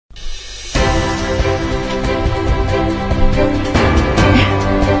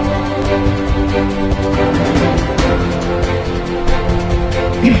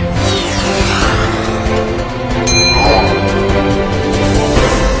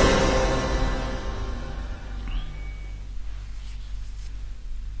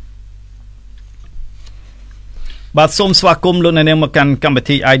បាទសូមស្វាគមន៍លោកអ្នកនាងមកកាន់កម្មវិ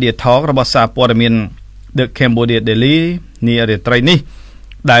ធី Idea Talk របស់សារព័ត៌មាន The CambodiaToday នារាត្រីនេះ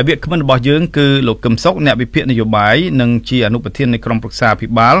ដែលវាគ្មិនរបស់យើងគឺលោកកឹមសុខអ្នកវិភាគនយោបាយនិងជាអនុប្រធាននៃក្រុមប្រឹក្សាអភិ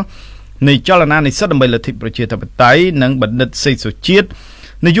បាលនៃចលនានិស្សិតដើម្បីលទ្ធិប្រជាធិបតេយ្យនិងបណ្ឌិតសេកសុជាតិ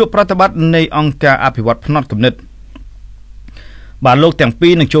នាយកប្រតិបត្តិនៃអង្គការអភិវឌ្ឍភ្នត់គំនិតបាទលោកទាំងពី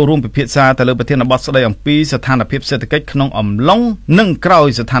រនឹងចូលរួមពិភាក្សាទៅលើប្រធានបទស្ដីអំពីស្ថានភាពសេដ្ឋកិច្ចក្នុងអំឡុងនិងក្រោយ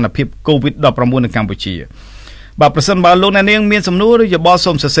ស្ថានភាព COVID-19 នៅកម្ពុជាបាទប្រសិនបើលោកអ្នកនាងមានសំណួរឬយោបល់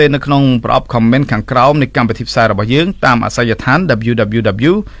សូមសរសេរនៅក្នុងប្រអប់ comment ខាងក្រោមនៃកម្មវិធីផ្សាយរបស់យើងតាមអាសយដ្ឋាន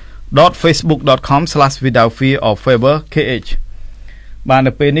www.facebook.com/withoutfearorfavourkh បាទ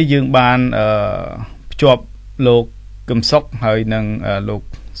នៅពេលនេះយើងបានភ្ជាប់លោកកឹមសុខហើយនឹងលោក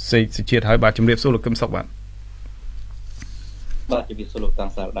សេកសុជាតិហើយបាទជំរាបសួរលោកកឹមសុខបាទបាទជំរាបសួរលោកតាំង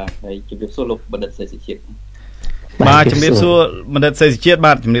សាលដាហើយជំរាបសួរលោកបណ្ឌិតសេកសុជាតិបាទជំរាបសួរបណ្ឌិតសេកសុជាតិ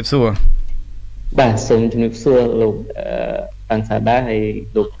បាទជំរាបសួរបាទសូមជំរាបសួរលោកតាំងសាដាហើយ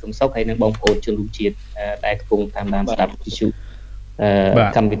លោកកឹមសុខហើយនិងបងប្អូនជនរួមជាតិដែលកំពុងតាមដានស្ដាប់វិទ្យុ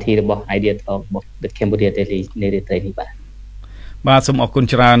កម្មវិធីរបស់ Idea Talk របស់ ThecambodiaToday នៃរាត្រីនេះបាទសូមអរគុណ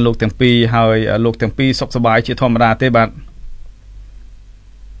ច្រើនលោកទាំងពីរហើយលោកទាំងពីរសុខសប្បាយជាធម្មតាទេបាទ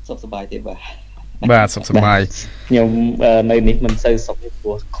សុខសប្បាយទេបាទសុខសប្បាយខ្ញុំនៅនេះមិនសូវសុខទេព្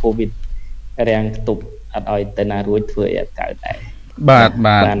រោះ COVID រាំងខ្ទប់អត់ឲ្យទៅណារួចធ្វើឲ្យកើតដែរបាទ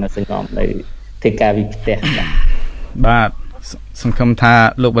បានសង្ងំនៅធ្វើការវិផ្ទះបាទសង្ឃឹមថា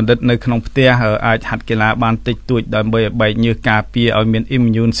លោកបណ្ឌិតនៅក្នុងផ្ទះអាចហាត់កីឡាបានតិចតួចដើម្បីឲ្យបែកញើសការពារឲ្យមាន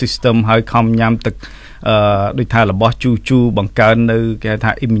immune system ហើយខំញ៉ាំទឹកដូចថារបស់ជូរបង្កើននៅគេហៅ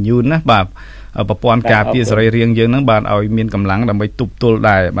ថា immune ណាបាទប្រព័ន្ធការពារសរីរាង្គយើងហ្នឹងបានឲ្យមានកម្លាំងដើម្បីទប់ទល់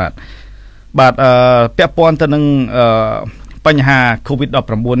ដែរបាទពាក់ព័ន្ធទៅនឹងបញ្ហា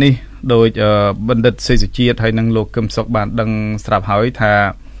COVID-19 នេះដោយបណ្ឌិតសេកសុជាតិហើយនិងលោកកឹមសុខបានដឹងស្រាប់ហើយថា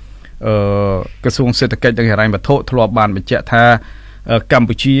ក្រសួងសេដ្ឋកិច្ចនិងហិរញ្ញវត្ថុធ្លាប់បានបញ្ជាក់ថាកម្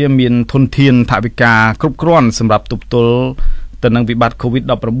ពុជាមានធនធានថវិកាគ្រប់គ្រាន់សម្រាប់ទប់ទល់ទៅនឹងវិបត្តិ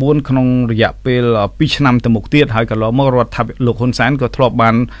COVID-19 ក្នុងរយៈពេល2ឆ្នាំទៅមុខទៀតហើយកន្លងមករដ្ឋាភិបាលលោកហ៊ុនសែនក៏ធ្លាប់បា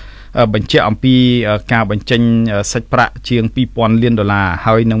នបញ្ជាក់អំពីការបញ្ចេញសាច់ប្រាក់ជាង$2000 លាន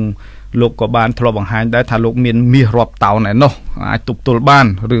ហើយនឹងលោកក៏បានធ្លាប់បង្ហាញដែរថាលោកមានមាសរាប់តោនឯណោះអាចទប់ទល់បាន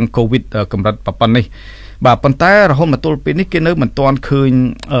រឿង COVID កម្រិតប៉ុណ្ណេះបាទប៉ុន្តែរហូតមកទល់ពេលនេះគេនៅមិនទាន់ឃើញ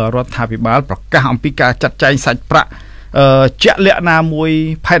រដ្ឋាភិបាលប្រកាសអំពីការចាត់ចែងសាច់ប្រាក់ជាក់លាក់ណាមួយ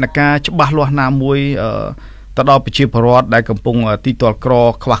ផែនការច្បាស់លាស់ណាមួយទៅដល់ប្រជាពលរដ្ឋដែលកំពុងទីទាល់ក្រ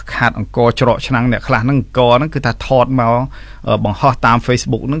ខ្វះខាតអង្គច្រកឆ្នាំងអ្នកខ្លះហ្នឹងអង្គហ្នឹងគឺថាថតមកបង្ហោះតាម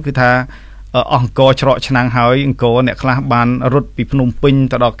Facebook ហ្នឹងគឺថាអង្គច្រកឆ្នាំងហើយអង្គអ្នកខ្លះបានរត់ពីភ្នំពេញ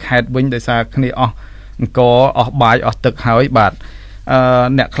ទៅដល់ខេត្តវិញដោយសារគ្នាអស់អង្គអស់បាយអស់ទឹកហើយបាទ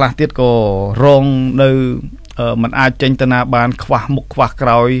អ្នកខ្លះទៀតក៏រងនៅมันអាចចេញទៅណាបានខ្វះមុខខ្វះក្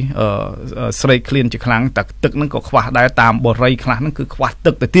រោយស្រេកឃ្លានជាខ្លាំងតែទឹកហ្នឹងក៏ខ្វះដែរតាមបរិយខ្លះហ្នឹងគឺខ្វះ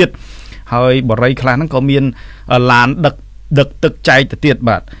ទឹកទៅទៀតហើយបរិយខ្លះហ្នឹងក៏មានឡានដឹកទឹកចែកទៅទៀត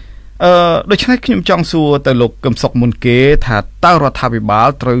បាទដូច្នេះខ្ញុំចង់សួរទៅលោកកឹមសុខមុនគេថាតើរដ្ឋាភិបាល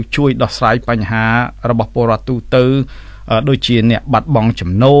ត្រូវជួយដោះស្រាយបញ្ហារបស់ពលរដ្ឋទូទៅដូចជាអ្នកបាត់បង់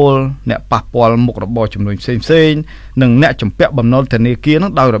ចំណូលអ្នកប៉ះពាល់មុខរបរចំនួនផ្សេងនិងអ្នកជំពាក់បំណុលធនាគារនឹ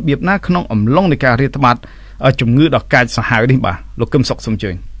ងដោយរបៀបណាក្នុងអំឡុងនៃការរាតត្បាតជំងឺដ៏កាចសាហាវនេះបាទលោកកឹមសុខសូមអញ្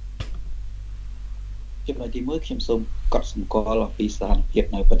ជើញចំណុចទី1ខ្ញុំសូមកត់សម្គាល់អំពីស្ថានភាព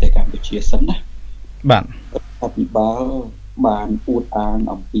នៅប្រទេសកម្ពុជាសិនណាបាទអភិបាលបានអួតអាង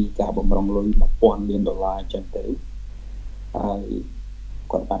អំពីការបម្រុងលុយ$1000 លានអញ្ចឹងទៅហើយ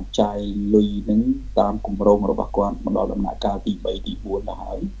គាត់បានចាយលុយនឹងតាមគម្រោងរបស់គាត់មកដល់ដំណាក់កាលទី3ទី4ទៅ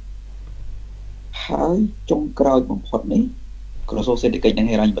ហើយចុងក្រោយបំផុតនេះក្រសួងសេដ្ឋកិច្ចនិង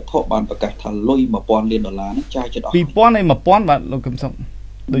ហិរញ្ញវត្ថុបានប្រកាសថាលុយ$1000 លានហ្នឹងចាយចិត្តអស់2000ហើយ1000បាទលោកកឹមសុខ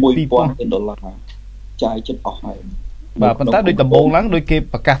ដូច$2000 លានចាយចិត្តអស់ហើយបាទប៉ុន្តែដូចដំបូងឡើងដូចគេ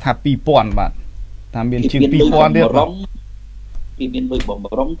ប្រកាសថា2000បាទថាមានជាង2000ទៀតពីមានលុយបំ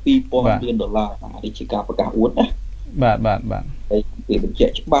រុង$2000 លាននេះជាការប្រកាសអួតណាបាទហើយគេបញ្ជា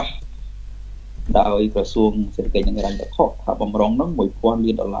ក់ច្បាស់ដោយក្រសួងសេដ្ឋកិច្ចនិងហិរញ្ញវត្ថុថាបំរុងហ្នឹង$1000 លា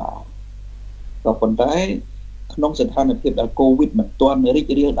នក៏ប៉ុន្តែក្នុងស្ថានភាពដែលកូវីដមិនទាន់រី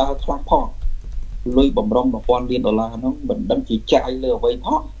ករាលដាលខ្លាំងផងលុយបំរុង$1000 លានហ្នឹងមិនដឹងជាចាយលើអ្វីផ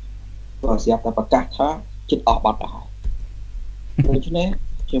ងក៏ស្រាប់តែប្រកាសថាចិត្តអស់បាត់ទៅហើយដូច្នេះ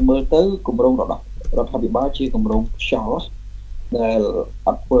ជាមើលទៅគម្រោងរដ្ឋាភិបាលជាគម្រោងខ្យល់ដែលអ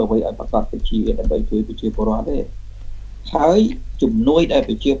ត់ធ្វើអ្វីឲ្យប្រកបប្រជាដើម្បីជួយប្រជាពលរដ្ឋទេហើយជំនួយដែល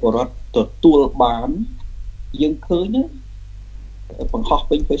ប្រជាពលរដ្ឋទទួលបានយើងឃើញបង្ហោះ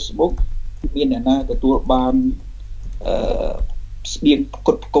ពេញ Facebook មានអ្នកណាទទួលបានស្បៀងផ្គ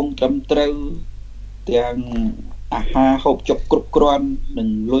ត់ផ្គង់ត្រឹមត្រូវទាំងអាហារហូបចុកគ្រប់គ្រាន់និង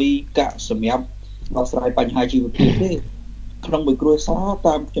លុយកាក់សម្រាប់ ដោះស្រាយបញ្ហាជីវភាពទេក្នុងមួយគ្រួសារ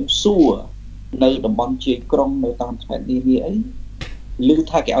តាមខ្ញុំសួរនៅតំបន់ជាយក្រុងនៅតាមខេត្តនានាអីឮ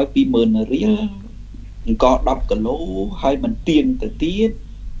ថាគេឲ្យ 20,000 រៀលអង្គ10គីឡូហើយមិនទៀងទៅទៀត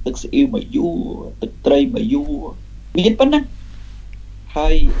ទឹកស្អ៊ីវមួយយួរទឹកត្រីមួយយួរមានប៉ុណ្ណាហើ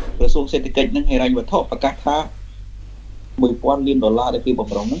យក្រសួងសេដ្ឋកិច្ចនិងហិរញ្ញវត្ថុប្រកាសថា$1,000 លានដែលគេបំ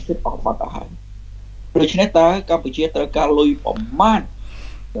រុងហ្នឹងគឺអស់បាត់ទៅហើយដូច្នេះតើកម្ពុជាត្រូវការលុយប្រមាណ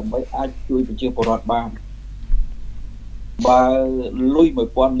ដើម្បីអាចជួយប្រជាពលរដ្ឋបានបើលុយ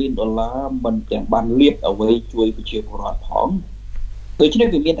$1,000 លានមិនទាំងបានលាបអ្វីជួយប្រជាពលរដ្ឋផងដូច្នេះ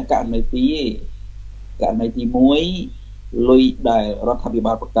វាមានតែករណីទីឯងករណីទី1លុយដែលរដ្ឋាភិ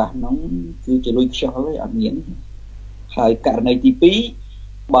បាលប្រកាសហ្នឹងគឺជាលុយខ្យល់ទេអត់មានហើយករណីទី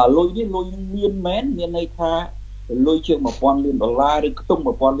2បើលុយនេះលុយនឹងមានមែនមានន័យថាលុយជាង$1,000 លានឬខ្ទង់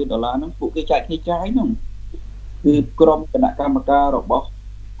$1,000 លានហ្នឹងពួកគេចែកគ្នាចាយហ្នឹងគឺក្រុមគណៈកម្មការរបស់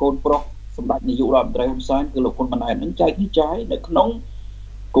កូនប្រុសសម្ដេចនាយករដ្ឋមន្ត្រីហ៊ុនសែនគឺលោកហ៊ុនម៉ាណែតនឹងចែកគ្នាចាយនៅក្នុង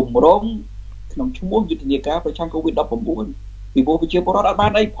គម្រោងក្នុងឈ្មោះយុទ្ធនាការប្រឆាំង COVID-19 ពីព្រោះប្រជាពលរដ្ឋអត់បា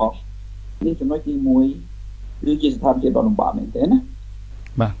នអីផងនេះចំណុចទី1គឺជាស្ថានភាពដ៏លំបាកមែនទេណា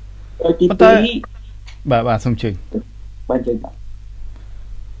បាទទី2បាទសូមជឿបាទជឿ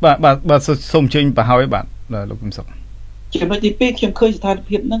បាទសូមជឿប្រហើយបាទលោកកឹមសុខចំណុចទី2ខ្ញុំឃើញស្ថាន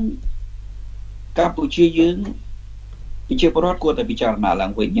ភាពហ្នឹងកម្ពុជាយើងប្រជាពលរដ្ឋគួរតែពិចារណាឡើ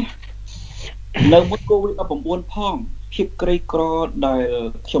ងវិញណានៅមុន COVID-19 ផងភាពក្រីក្រដែល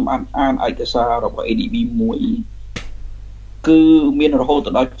ខ្ញុំអានឯកសាររបស់ ADB មួយគឺមានរហូត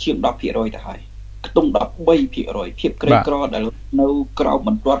ដល់ជាង 10% ទៅហើយខ្ទង់ 13% ភាពក្រីក្រដែលនៅក្រោមប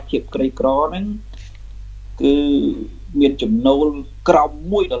ន្ទាត់ភាពក្រីក្រហ្នឹងគឺមានចំណូលក្រោម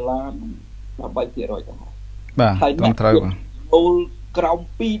$1 13% ទៅហើយបាទต้องត្រូវចំណូលក្រោម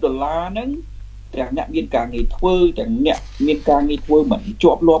$2ហ្នឹងទាំងអ្នកមានការងារធ្វើទាំងអ្នកមានការងារធ្វើមិន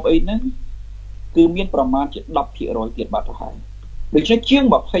ជាប់លាប់អីហ្នឹងគឺមានប្រមាណជា 10% ទៀតបាត់ទៅហើយដូច្នេះជាង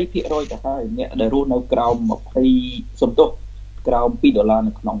 20% ទៅហើយអ្នកដែលរស់នៅក្រោម20សំទោសក្រោម$2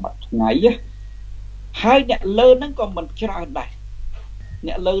នៅក្នុងមួយថ្ងៃហើយអ្នកលើហ្នឹងក៏មិនច្រើនដែរ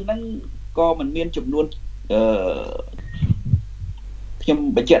អ្នកលើហ្នឹងក៏មិនមានចំនួនខ្ញុំ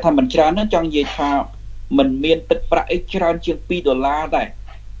បញ្ជាក់ថាមិនច្រើនហ្នឹងចង់និយាយថាមិនមានទឹកប្រាក់អីច្រើនជាង$2ដែរ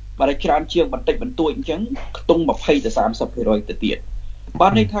បើច្រើនជាងបន្តិចបន្តួចអញ្ចឹងខ្ទង់ 20 ទៅ 30% ទៅទៀតបា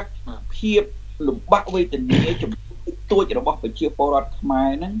នន័យថាភាពលំបាកវេទនាចំនួនទួចរបស់ប្រជាពលរដ្ឋខ្មែរ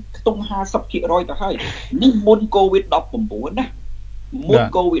ហ្នឹងខ្ទង់ 50% ទៅហើយនេះមុន COVID-19 ណាមុន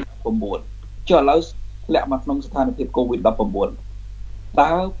COVID-19 ចុះឥឡូវធ្លាក់មកក្នុងស្ថានភាព COVID-19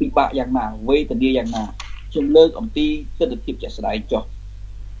 តើពិបាកយ៉ាងណាវេទនាយ៉ាងណាខ្ញុំលើកអំពីទស្សនវិជ្ជាជាក់ស្ដែងចុះ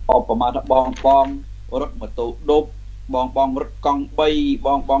ឧបមាថាបងរត់ម៉ូតូឌុបបងរត់កង់3ប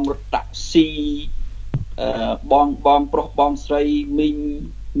ងរត់តាក់ស៊ីបងប្រុសបងស្រីមីង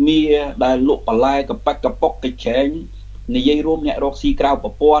មៀដែលលក់បន្លែកប៉ាក់កប៉ុកកញ្ឆែងនិយាយរួមអ្នករកស៊ីក្រៅប្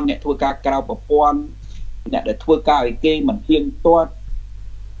រព័ន្ធអ្នកធ្វើការក្រៅប្រព័ន្ធអ្នកដែលធ្វើការឲ្យគេមិនទៀងទាត់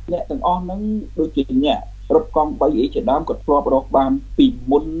អ្នកទាំងអស់ហ្នឹងដូចជាអ្នករត់កង់3អីជាដើមគាត់ធ្លាប់រកបានពី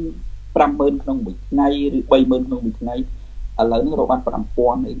មុន50,000ក្នុងមួយថ្ងៃឬ30,000ក្នុងមួយថ្ងៃឥឡូវហ្នឹងរកបាន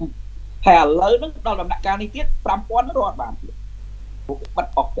 5,000 អីហ្នឹងហើយឥឡូវហ្នឹងដល់ដំណាក់កាលនេះទៀត 5,000 រត់បានទៀតពួកបា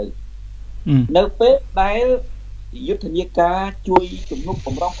ត់អស់ទៅនៅពេលដែលយុទ្ធនាការជួយជំនួស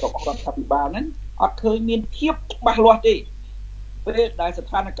បំរុងរបស់រដ្ឋាភិបាលហ្នឹងអត់ឃើញមានភាពច្បាស់លាស់ទេពេលដែលស្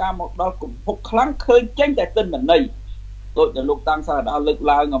ថានភាពមកដល់កំពុកខ្លាំងឃើញចេញតែទិន្នន័យដូចដែលលោកតាំងសារដាលើក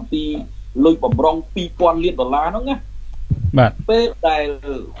ឡើងអំពីលុយបំរុង$2,000 លានហ្នឹងណាបាទពេលដែល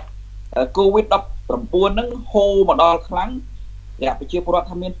COVID-19 ហ្នឹងហូរមកដល់ខ្លាំងអ្នកប្រជាពលរដ្ឋ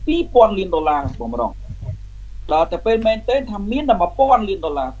ថាមាន$2,000 លានបំរុងដល់តែពេលមែនទេថាមានតែ$1,000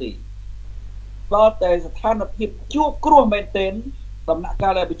 លានទេដល់តែស្ថានភាពជួបគ្រោះមែនទេដំណាក់កា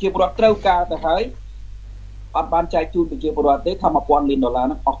លដែលប្រជាពលរដ្ឋត្រូវការទៅហើយអត់បានចែកជូនប្រជាពលរដ្ឋទេថា$1,000 លាន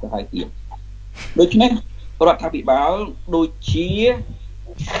ហ្នឹងអស់ទៅហើយទៀតដូច្នេះរដ្ឋាភិបាលដូចជា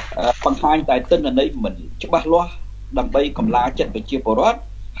បង្ហាញតែទិន្នន័យមិនច្បាស់លាស់ដើម្បីកម្លាចិត្តប្រជាពលរដ្ឋ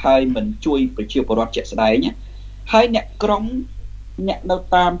ហើយមិនជួយប្រជាពលរដ្ឋជាក់ស្ដែងហើយអ្នកក្រុងអ្នកនៅ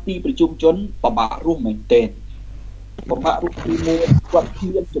តាមទីប្រជុំជនពិបាករស់មែនទេពិបាករស់ទីមួយគាត់គ្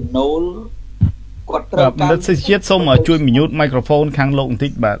មានចំណូលគាត់ត្រូវការបណ្ឌិតសេចជាតិសូមជួយមីញូតមីក្រូហ្វូនខាងលោកបន្តិ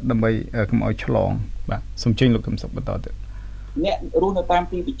ចបាទដើម្បីកុំឲ្យឆ្លងបាទសូមជើញលោកកឹមសុខបន្តទៀតអ្នករស់នៅតាម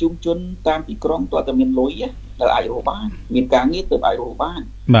ទីប្រជុំជនតាមទីក្រុងតើតែមានលុយទៅអាចរស់បានមានការងារទៅអាចរស់បាន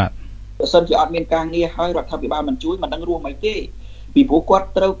បាទបើសិនជាអត់មានការងារហើយរដ្ឋាភិបាលមិនជួយមិនដឹងរស់មិនទេពីព្រោះគាត់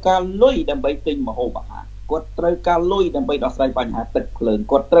ត្រូវការលុយដើម្បីទិញម្ហូបអាហារគាត់ត្រូវការលុយដើម្បីដោះស្រាយបញ្ហាទឹកភ្លើង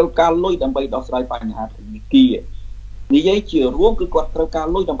គាត់ត្រូវការលុយដើម្បីដោះស្រាយបញ្ហាធនាគារនិយាយជារួមគឺគាត់ត្រូវការ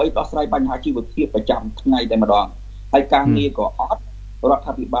លុយដើម្បីដោះស្រាយបញ្ហាជីវភាពប្រចាំថ្ងៃតែម្ដងហើយការងារក៏អត់ រដ្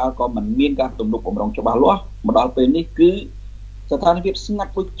ឋាភិបាលក៏មិនមានការទំនុកបំរុងច្បាស់លាស់មកដល់ពេលនេះគឺស្ថានភាពស្ងា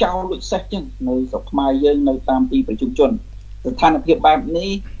ត់ដូចចោលដូចសេះចឹងនៅស្រុកខ្មែរយើងនៅតាមទីប្រជុំជនស្ថានភាពបែបនេះ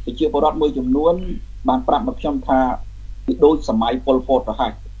ប្រជាពលរដ្ឋមួយចំនួនបានប្រាប់មកខ្ញុំថាវាដូចសម័យប៉ុលពតទៅហើ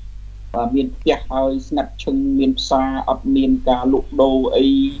យមានផ្ទះហើយស្ងាត់ឈឹងមានផ្សារអត់មានការលក់ដូរអី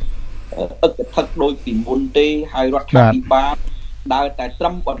អឹកថឹកដូចពីមុនទេហើយរដ្ឋាភិបាលដើរតែត្រឹ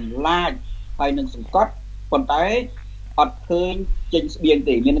មបន្លាចហើយនឹងសង្កត់ប៉ុន្តែអត់ឃើញចេញស្បៀង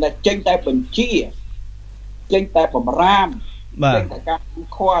ទេមានតែចេញតែបញ្ជាចេញតែបំរាមចេញតែការ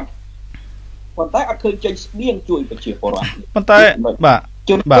ខាត់ប៉ុន្តែអត់ឃើញចេញស្បៀងជួយប្រជាពលរដ្ឋប៉ុន្តែបាទ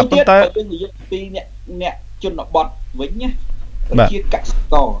ជនប៉ុន្តែយើងនិយាយពីអ្នកជនបទវិញណាជាកសិ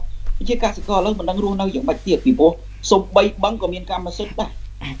ករឥឡូវមិនដឹងរស់នៅយ៉ាងម៉េចទៀតពីព្រោះសូម្បីបឹងក៏មានកម្មសិទ្ធិដែរ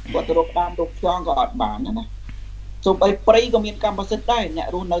គាត់ទៅរកដើមរកខ្យងក៏អត់បានណាសូម្បីព្រៃក៏មានកម្មសិទ្ធិដែរអ្នក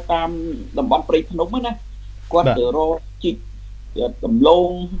រស់នៅតាមតំបន់ព្រៃភ្នំណាគាត់ទៅរកជីកដំឡូង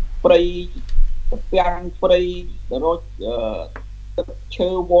ព្រៃស្ពាំងព្រៃទៅរកទឹកឈើ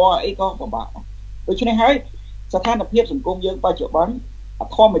វល្លិអីក៏ពិបាកដូច្នេះហើយស្ថានភាពសង្គមយើងបច្ចុប្បន្ន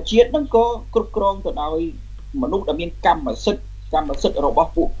ធម្មជាតិហ្នឹងក៏គ្រប់គ្រងទៅដោយមនុស្សដែលមានកម្មសិទ្ធិរបស់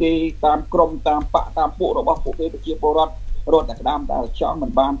ពួកគេតាមក្រមតាមបកតាមពួករបស់ពួកគេប្រជាពលរដ្ឋរត់តែក្តាមតែចង់មិ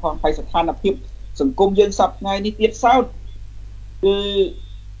នបានផងហើយស្ថានភាពសង្គមយើងសប្តាហ៍ថ្ងៃនេះទៀតសោតគឺ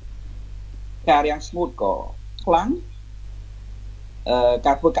ការរាំងស្ងួតក៏ខ្លាំង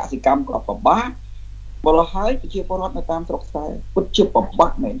ការធ្វើកសិកម្មក៏ពិបាកបលហើយប្រជាពលរដ្ឋនៅតាមស្រុកស្រែពិតជាពិបា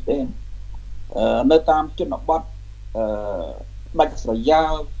កមែនទែននៅតាមជនបទដាច់ស្រយា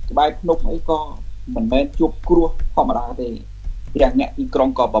លក្បែរភ្នំអីក៏មិនមែនជួបគ្រោះធម្មតាទេទាំងអ្នកទីក្រុង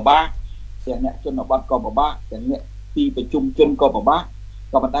ក៏ពិបាកទាំងអ្នកជនបទក៏ពិបាកទាំងអ្នកទីប្រជុំជនក៏ពិបាក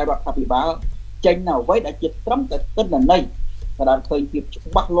ក៏ប៉ុន្តែរដ្ឋាភិបាលចេញនៅអ្វីដែលជាត្រឹមតែទិន្នន័យដែលឃើញភាព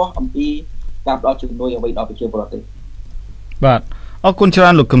ច្បាស់លាស់អំពីការផ្ដល់ជំនួយអ្វីដល់ប្រជាពលរដ្ឋទេបាទអរគុណច្រើ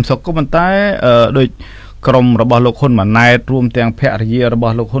នលោកកឹមសុខក៏ប៉ុន្តែដូចក្រុមរបស់លោកហ៊ុនម៉ាណែតរួមទាំងភរិយារប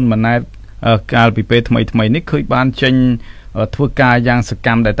ស់លោកហ៊ុនម៉ាណែតកាលពីពេលថ្មីនេះឃើញបានចេញធ្វើការយ៉ាងសក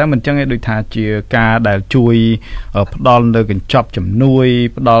ម្មដែរតែមិនចឹងឯងដូចថាជាការដែលជួយផ្ដល់នៅកញ្ចប់ជំនួយ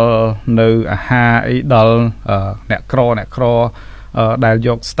ផ្ដល់នៅអាហារអីដល់អ្នកក្រដែលយ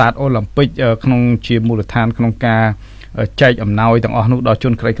ក Start Olympic ក្នុងជាមូលដ្ឋានក្នុងការចែកអំណោយទាំងអស់នោះដល់ជ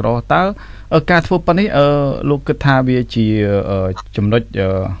នក្រីក្រតើការធ្វើប៉ុណ្នេះលោកគិតថាវាជាចំណុច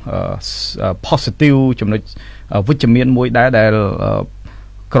positive ចំណុចវិជ្ជមានមួយដែរដែល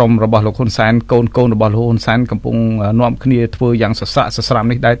ក្រុមរបស់លោកហ៊ុនសែនកូនរបស់លោកហ៊ុនសែនកំពុងនាំគ្នាធ្វើយ៉ាងសស្រាក់សស្រាំ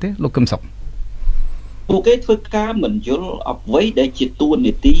នេះដែរទេលោកកឹមសុខពួកគេធ្វើការមិនយល់អ្វីដែលជាតួ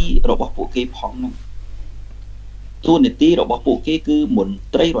នាទីរបស់ពួកគេផងហ្នឹងតួនាទីរបស់ពួកគេគឺមន្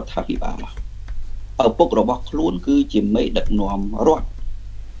ត្រីរដ្ឋាភិបាលឪពុករបស់ខ្លួនគឺជាមេដឹកនាំរដ្ឋ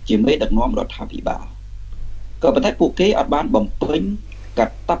ជាមេដឹកនាំរដ្ឋាភិបាលក៏ប៉ុន្តែពួកគេអត់បានបំពេញកាត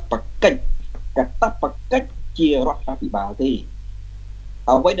ព្វកិច្ចជារដ្ឋាភិបាលទេ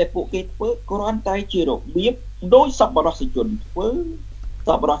អ្វីដែលពួកគេធ្វើគ្រាន់តែជារបៀបដោយសប្បុរសជនធ្វើស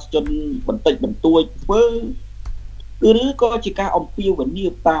ប្បុរសជនបន្តិចបន្តួចធ្វើឬក៏ជាការអំពាវនាវ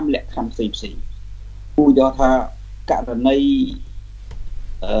តាមលក្ខខណ្ឌផ្សេងឧទាហរណ៍ថាករណី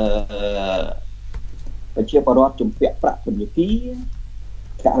ប្រជាពលរដ្ឋជំពាក់ប្រាក់ពន្ធនាគា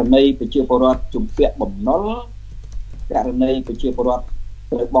រករណីប្រជាពលរដ្ឋជំពាក់បំណុលករណីប្រជាពលរដ្ឋ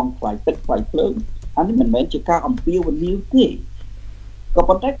ត្រូវបង់ថ្លៃទឹកថ្លៃភ្លើងអានេះមិនមែនជាការអំពាវនាវទេក៏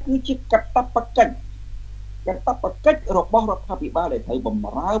ប៉ុន្តែគឺជាកាតព្វកិច្ចរបស់រដ្ឋាភិបាលដែលត្រូវប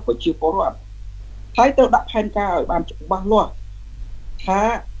ម្រើប្រជាពលរដ្ឋហើយត្រូវដាក់ផែនការឲ្យបានច្បាស់លាស់ថា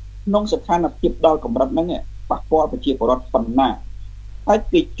ក្នុងស្ថានភាពដល់កម្រិតហ្នឹងប៉ះពាល់ប្រជាពលរដ្ឋប៉ុណ្ណាហើយ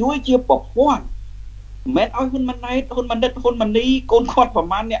គេជួយជាប្រព័ន្ធមិនឲ្យហ៊ុនម៉ាណែតហ៊ុនម៉ាណិតហ៊ុនម៉ានីកូនគាត់ប្រ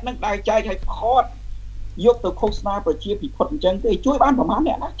មាណអ្នកហ្នឹងដើរចែកឲ្យខត់យកទៅឃោសនាប្រជាពិភពអញ្ចឹងទេជួយបានប្រមាណ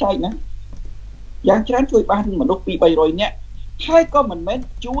អ្នកណាចែកហ្នឹងយ៉ាងច្រើនជួយបានមនុស្ស200-300នាក់ហើយក៏មិនមែន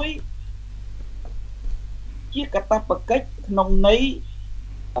ជួយជាកាតព្វកិច្ចក្នុងន័យ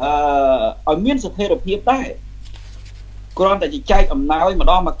ឲ្យមានស្ថិរភាពដែរគ្រាន់តែចែកអំណោយម្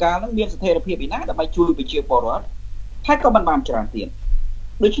ដងម្កាលហ្នឹងមានស្ថិរភាពឯណាដើម្បីជួយប្រជាពលរដ្ឋហើយក៏មិនបានច្រើនទៀត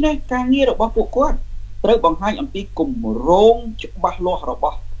ដូច្នេះការងាររបស់ពួកគាត់ត្រូវបង្ហាញអំពីគម្រោងច្បាស់លាស់រប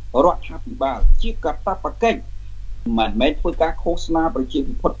ស់រដ្ឋាភិបាលជាកាតព្វកិច្ចមិនមែនធ្វើការឃោសនាប្រជា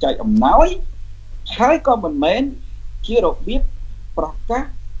ពិភពចែកអំណោយហើយក៏មិនមែនជារបៀបប្រកាស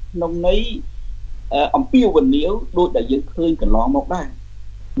ក្នុងន័យអំពាវនាវដូចដែលយើងឃើញកន្លងមកដែរ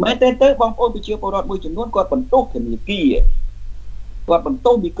មែនទេទៅបងប្អូនប្រជាពលរដ្ឋមួយចំនួនគាត់បន្ទោសធនាគារគាត់បន្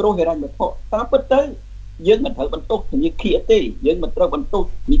ទោសមីក្រូហិរញ្ញវត្ថុតាមពិតទៅយើងមិនត្រូវបន្ទោសធនាគារទេយើងមិនត្រូវបន្ទោស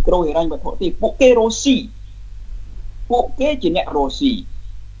មីក្រូហិរញ្ញវត្ថុទេពួកគេរស់ស៊ីពួកគេជាអ្នករស់ស៊ី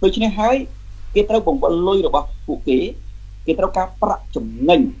ដូច្នេះហើយគេត្រូវបង្វិលលុយរបស់ពួកគេ គេត្រូវការប្រាក់ចំ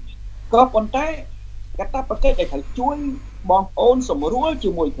ណេញក៏ប៉ុន្តែកតាបកិច្ចដែលត្រូវជួយបងប្អូនសម្រួលជា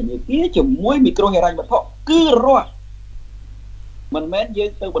មួយធនាគារជាមួយមីក្រូហិរញ្ញវត្ថុគឺរដ្ឋមិនមែនយើ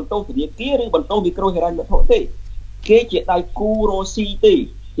ងទៅបន្ទោសធនាគារឬបន្ទោសមីក្រូហិរញ្ញវត្ថុទេគេជាដៃគូរ៉ូស៊ីទេ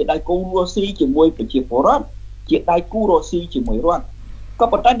ជាដៃគូរ៉ូស៊ីជាមួយប្រជាពលរដ្ឋជាដៃគូរ៉ូស៊ីជាមួយរដ្ឋក៏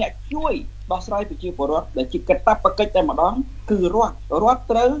ប៉ុន្តែអ្នកជួយដោះស្រាយប្រជាពលរដ្ឋដែលជាកតាបកិច្ចតែម្ដងគឺរដ្ឋ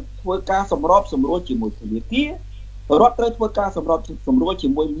ត្រូវធ្វើការសម្របសម្រួលជាមួយធនាគាររដ្ឋត្រូវធ្វើការសម្របសម្រួលជា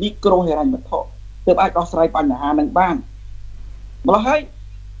មួយមីក្រូហិរញ្ញវត្ថុទើបអាចដោះស្រាយបញ្ហានឹងបានម្ល៉េះហើយ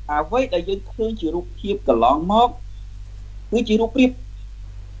អ្វីដែលយើងឃើញជារូបភាពកន្លងមកគឺជារូបភាព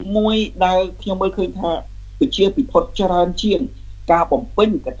មួយដែលខ្ញុំមើលឃើញថាប្រជាពិភពច្រើនជាងការបំពេញ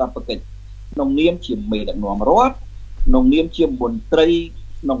កាតព្វកិច្ចក្នុងនាមជាមេដឹកនាំរដ្ឋក្នុងនាមជាមន្ត្រី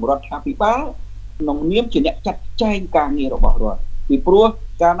ក្នុងរដ្ឋាភិបាលក្នុងនាមជាអ្នកចាត់ចែងការងាររបស់រដ្ឋពីព្រោះ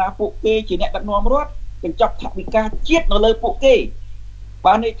កាលណាពួកគេជាអ្នកដឹកនាំរដ្ឋកញ្ចប់ថវិកាជាតិនៅលើពួកគេ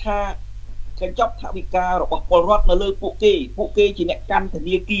បានន័យថាកញ្ចប់ថវិការបស់ពលរដ្ឋនៅលើពួកគេជាអ្នកកាន់ធ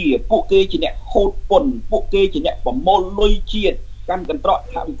នាគារពួកគេជាអ្នកហូតពន្ធពួកគេជាអ្នកប្រមូលលុយជាតិកាន់កន្ត្រក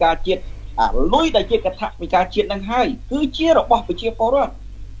ថវិកាជាតិអាលុយដែលជាកថវិកាជាតិនឹងហើយគឺជារបស់ប្រជាពលរដ្ឋ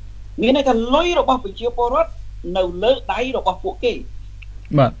មានន័យថាលុយរបស់ប្រជាពលរដ្ឋនៅលើដៃរបស់ពួកគេ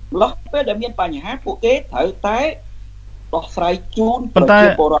បាទម្ល៉េះពេលដែលមានបញ្ហាពួកគេត្រូវតែដោះស្រាយជូនប្រជា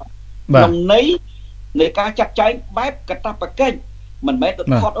ពលរដ្ឋក្នុងន័យនៃការចាត់ចែងបែបកតាបកិច្ចមិនមែនទៅ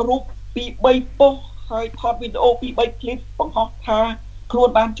ថតរូប2 3ប៉ុស្តិ៍ហើយថតវីដេអូ2 3ឃ្លីបបង្ហោះថាខ្លួន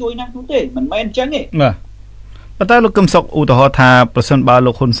បានជួយណាស់នោះទេមិនមែនអញ្ចឹងទេបាទប៉ុន្តែលោកកឹមសុខឧទាហរណ៍ថាប្រសិនបើ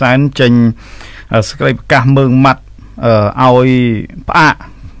លោកហ៊ុនសែនចេញសេចក្តីប្រកាសមើងម៉ាត់ឲ្យផ្អាក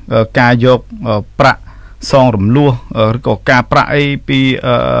ការយកប្រាក់សងរំលោះឬក៏ការប្រាក់អីពី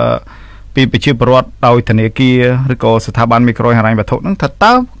ប្រជាពលរដ្ឋដោយធនាគារឬក៏ស្ថាប័នមីក្រូហិរញ្ញវត្ថុហ្នឹងថា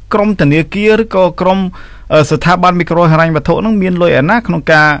តើក្រុមធនាគារឬក៏ក្រុមស្ថាប័នមីក្រូហិរញ្ញវត្ថុហ្នឹងមានលុយឯណាក្នុង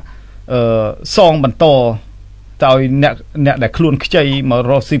ការសងបន្តទៅឲ្យអ្នកដែលខ្លួនខ្ចីមក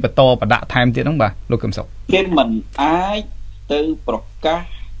រកស៊ីបន្តបដាក់ថែមទៀតហ្នឹងបាទលោកកឹមសុខគេមិនអាចទៅប្រកាស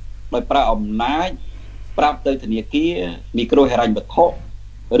ដោយប្រើអំណាចប្រាប់ទៅធនាគារមីក្រូហិរញ្ញវត្ថុ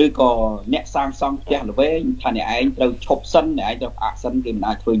ឬក៏អ្នកសាងសង់ផ្ទះល្វែងថាអ្នកឯងត្រូវឈប់សិនអ្នកឯងត្រូវផ្អាកសិនគេមិន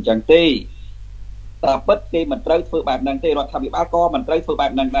អាចធ្វើអញ្ចឹងទេតែពិតគេមិនត្រូវធ្វើបែបហ្នឹងទេរដ្ឋាភិបាលក៏មិនត្រូវធ្វើបែ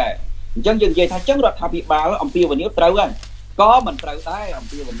បហ្នឹងដែរអញ្ចឹងយើងនិយាយថាអញ្ចឹងរដ្ឋាភិបាលអំពាវនាវត្រូវហើយក៏មិនត្រូវដែរអំ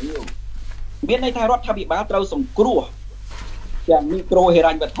ពាវនាវមានន័យថារដ្ឋាភិបាលត្រូវសង្គ្រោះទាំងមីក្រូហិរ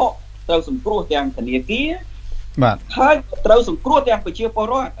ញ្ញវត្ថុត្រូវសង្គ្រោះទាំងធនាគារបាទហើយត្រូវសង្គ្រោះទាំងប្រជាពល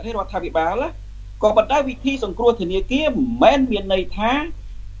រដ្ឋនេះរដ្ឋាភិបាលក៏ប៉ុន្តែវិធីសង្គ្រោះធនាគារមិនមែនមានន័យថា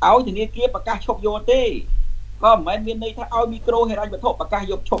ឲ្យធនាគារប្រកាសឈប់យកទេក៏មិនមែនមានន័យថាឲ្យមីក្រូហិរញ្ញវត្ថុប្រកាស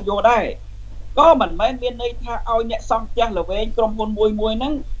យកឈប់យកដែរក៏មិនមែនមានន័យថាឲ្យអ្នកសង់ផ្ទះល្វែងក្រុមហ៊ុនមួយហ្នឹ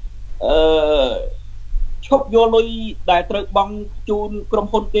ងឈប់យកលុយដែលត្រូវបង់ជូនក្រុម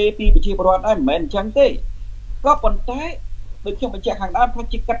ហ៊ុនគេពីប្រជាពលរដ្ឋដែរមិនមែនអញ្ចឹងទេក៏ប៉ុន្តែដូចខ្ញុំបញ្ជាក់ខាងដើមថា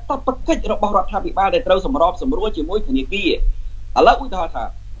ជាកាតព្វកិច្ចរបស់រដ្ឋាភិបាលដែលត្រូវសម្របសម្រួលជាមួយធនាគារឥឡូវឧទាហរណ៍ថា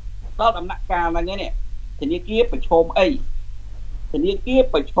ដល់ដំណាក់កាលហ្នឹងនេះធនាគារប្រឈមអីធនាគារ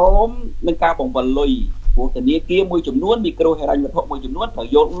ប្រឈមនឹងការបង្វិលលុយព្រោះធនាគារមួយចំនួនមីក្រូហិរញ្ញវត្ថុមួយចំនួនត្រូវ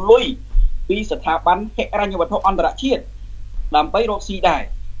យកលុយពីស្ថាប័នហិរញ្ញវត្ថុអន្តរជាតិដើម្បីរកស៊ីដែរ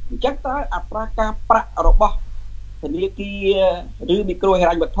អញ្ចឹងតើអត្រាការប្រាក់របស់ធនាគារឬមីក្រូហិ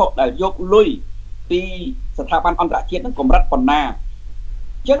រញ្ញវត្ថុដែលយកលុយពីស្ថាប័នអន្តរជាតិនឹងកម្រិតប៉ុណ្ណា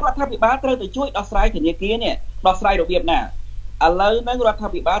អញ្ចឹងរដ្ឋាភិបាលត្រូវទៅជួយដោះស្រាយធនាគារនេះដោះស្រាយរបៀបណាឥឡូវហ្នឹងរដ្ឋា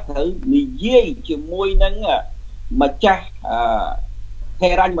ភិបាលត្រូវនិយាយជាមួយនឹងម្ចាស់ហិ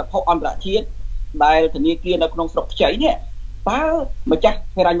រញ្ញវត្ថុអន្តរជាតិដែលធនាគារនៅក្នុងស្រុកខ្ចីនេះតើម្ចាស់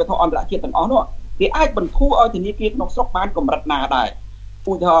ហិរញ្ញវត្ថុអន្តរជាតិទាំងអស់នោះគេអាចបន្ធូរឲ្យធនាគារក្នុងស្រុកបានកម្រិតណាដែរ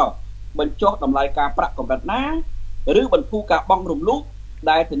ឧទាហរណ៍បញ្ចុះតម្លៃការប្រាក់កម្រិតណាឬបន្ធូរការបង់រំលោះ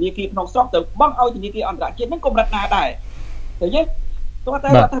ដែលធនាគារក្នុងស្រុកទៅបង់ឲ្យធនាគារអន្តរជាតិនឹងកម្រិតណាដែរឃើញទេតោះតែ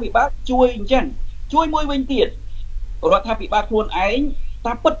រដ្ឋាភិបាលជួយអញ្ចឹងជួយមួយវិញទៀតរដ្ឋាភិបាលខ្លួនឯង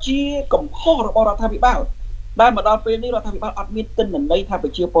តាមពិតជាកំហុសរបស់រដ្ឋាភិបាលដែលមកដល់ពេលនេះរដ្ឋាភិបាលអត់មានទិន្នន័យថាប្រ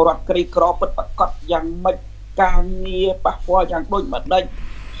ជាពលរដ្ឋក្រីក្រពិតប្រាកដយ៉ាងម៉េចការងារប៉ះពាល់យ៉ាងដូចម្ដេច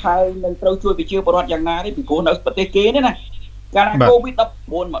ហើយនឹងត្រូវជួយប្រជាពលរដ្ឋយ៉ាងណានេះពីព្រោះនៅប្រទេសគេនេះណាកាលណា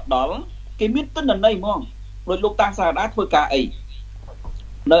COVID-19 មកដល់គេមានទិន្នន័យហ្មងដោយលោកតាំងសារដាធ្វើការអី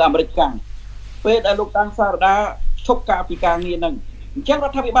នៅអាមេរិកកាំងពេលដែលលោកតាំងសារដាឈប់ការពីការងារហ្នឹងអញ្ចឹងរ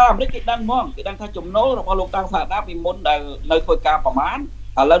ដ្ឋាភិបាលអាមេរិកគេដឹងហ្មងគេដឹងថាចំណូលរបស់លោកតាំងសារដាពីមុនដែលនៅធ្វើការប្រមាណ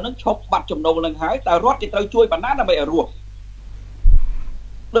ឥឡូវហ្នឹងឈប់បាត់ចំណូលនឹងហើយតើរដ្ឋគេត្រូវជួយបណ្ណាដើម្បីឲ្យរស់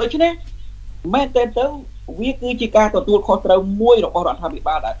ដូច្នេះមែនទេទៅវាគឺជាការទទួលខុសត្រូវមួយរបស់រដ្ឋាភិ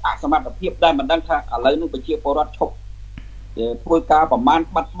បាលដែលអសមត្ថភាពដែលមិនដឹងថាឥឡូវនឹងប្រជាពលរដ្ឋឈប់ ធ្វើការប្រមាណ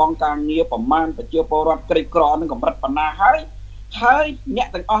បាត់បង់ការងារប្រមាណប្រជាពលរដ្ឋក្រីក្រនឹងកម្រិតបណ្ណាហើយអ្នក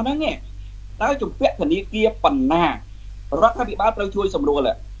ទាំងអស់ហ្នឹងតើជំពាក់ធនាគារបណ្ណារដ្ឋាភិបាលត្រូវជួយសម្រួល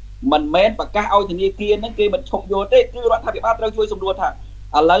មិនមែនប្រកាសឲ្យធនាគារហ្នឹងគេមិនឈប់យកទេគឺរដ្ឋាភិបាលត្រូវជួយសម្រួលថា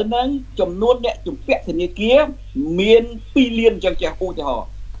ឥឡូវហ្នឹងចំនួនអ្នកជំពាក់ធនាគារមាន2លានអញ្ចឹងចេះឧទាហរណ៍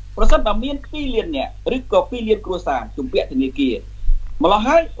ប្រសិនបើមាន2លានអ្នកឬក៏2លានគ្រួសារជំពាក់ធនាគារម្ល៉េះ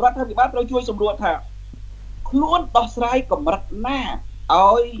ហើយរដ្ឋាភិបាលត្រូវជួយសម្រួលថាខ្លួនដោះស្រាយកម្រិតណា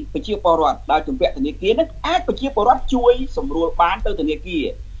ឲ្យប្រជាពលរដ្ឋដែលជំពាក់ធនាគារនឹងអាចប្រជាពលរដ្ឋជួយសម្រួលបានទៅធនាគារ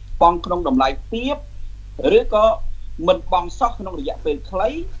បង់ក្នុងតម្លៃទាបឬក៏មិនបង់សោះក្នុងរយៈពេលខ្លី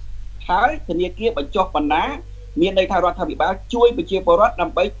ហើយធនាគារបញ្ចុះបណ្ណាមានន័យថារដ្ឋាភិបាលជួយប្រជាពលរដ្ឋដើ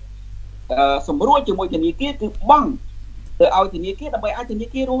ម្បីសម្រួលជាមួយធនាគារគឺបង់ទៅឲ្យធនាគារដើម្បីឲ្យធនា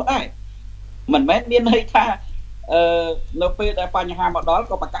គាររស់ដែរមិនមែនមានន័យថានៅពេលដែលបញ្ហាមកដល់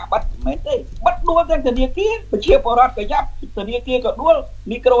ក៏ប្រកាសបិទមិនមែនទេបិទដួលទាំងធនាគារប្រជាពលរដ្ឋក៏យ៉ាប់ធនាគារក៏ដួល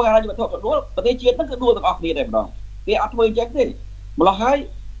មីក្រូហិរញ្ញវត្ថុក៏ដួលប្រទេសជាតិហ្នឹងគឺដួលទាំងអស់គ្នាតែម្ដងគេអត់ធ្វើអញ្ចឹងទេម្ល៉េះហើយ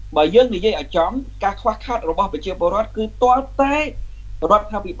បើយើងនិយាយឲ្យចំការខ្វះខាតរបស់ប្រជាពលរដ្ឋគឺទាល់តែរដ្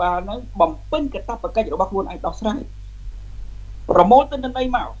ឋាភិបាលហ្នឹងបំពេញកាតព្វកិច្ចរបស់ខ្លួនឯងដោះស្រាយប្រមូលទិន្នន័យ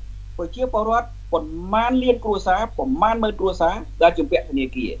មកប្រជាពលរដ្ឋប្រមាណលានគ្រួសារប្រមាណ10000គ្រួសារដែលជំពាក់ធនា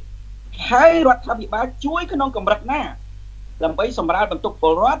គារហើយរដ្ឋាភិបាលជួយក្នុងកម្រិតណាដើម្បីសម្រាលបន្ទុកព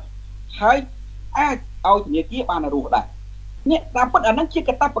លរដ្ឋហើយអាចឲ្យធនាគារបានរស់ដែរនេះតាមពិតអាហ្នឹងជា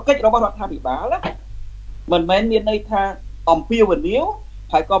កាតព្វកិច្ចរបស់រដ្ឋាភិបាលណាមិនមែនមានន័យថាអំពាវនាវ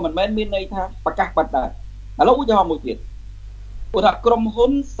ហើយក៏មិនមែនមានន័យថាប្រកាសបិទដែរឥឡូវឧទាហរណ៍មួយទៀតឧទាហរណ៍ក្រុមហ៊ុ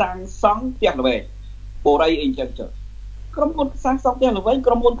នសាងសង់ផ្ទះល្វែងបូរីអីចឹងចុះក្រុមហ៊ុនសាងសង់ផ្ទះល្វែង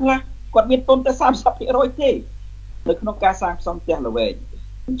ក្រុមហ៊ុនខ្លះគាត់មានទុនតែ 30% ទេនៅក្នុងការសាងសង់ផ្ទះល្វែង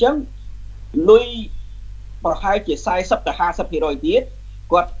អញ្ចឹងលុយប្រហែលជា40ទៅ50% ទៀត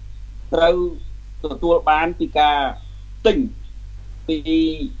គាត់ត្រូវទទួលបានពីការទិញពី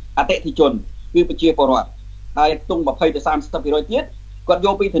អតិថិជនគឺប្រជាពលរដ្ឋហើយទុំ20ទៅ30% ទៀតគាត់យ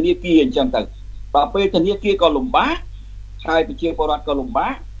កពីធនាគារអញ្ចឹងទៅបើពេលធនាគារក៏លំបាកហើយប្រជាពលរដ្ឋក៏លំបា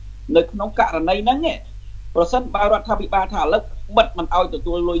កនៅក្នុងករណីហ្នឹងប្រសិនបើរដ្ឋាភិបាលថាឥឡូវបិទមិនឲ្យទ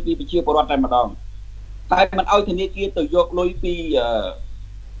ទួលលុយពីប្រជាពលរដ្ឋតែម្ដងតែមិនឲ្យធនាគារទៅយកលុយពី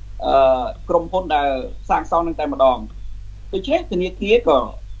ក្រុមហ៊ុនដែលសាងសង់នឹងតែម្ដងដូច្នេះធនាគារក៏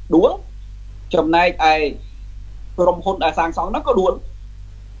ដួលចំណែកឯក្រុមហ៊ុនដែលសាងសង់នោះក៏ដួល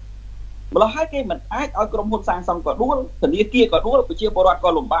ម្ល៉េះហើយគេមិនអាចឲ្យក្រុមហ៊ុនសាងសង់ក៏ដួលធនាគារក៏ដួលប្រជាពលរដ្ឋក៏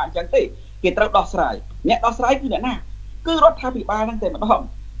លំបាកអញ្ចឹងទេគេត្រូវដោះស្រាយអ្នកដោះស្រាយគឺអ្នកណាគឺរដ្ឋាភិបាលហ្នឹងតែម្ដង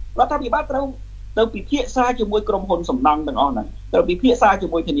រដ្ឋាភិបាលត្រូវទៅពិភាក្សាជាមួយក្រុមហ៊ុនសំណង់ទាំងអស់ហ្នឹងត្រូវពិភាក្សាជា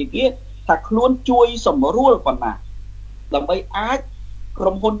មួយធនាគារថាខ្លួនជួយសម្រួលប៉ុណ្ណាដើម្បីអាចក្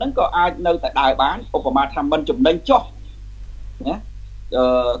រុមហ៊ុនហ្នឹងក៏អាចនៅតែដើរបានឧបមាថាមិនចំណេញចុះណា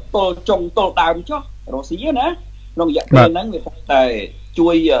ទល់ចុងទល់ដើមចុះរស់ស៊ីណាក្នុងរយៈពេលហ្នឹងវាតែជួ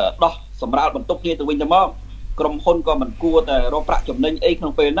យដោះសម្រាលបន្ទុកគ្នាទៅវិញទៅមកក្រុមហ៊ុនក៏មិនគួរតែរកប្រាក់ចំណេញអីក្នុ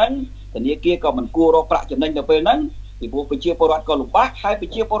ងពេលហ្នឹងធនាគារក៏មិនគួររកប្រាក់ចំណេញទៅពេលហ្នឹងពីព្រោះប្រជាពលរដ្ឋក៏លំបាកហើយប្រ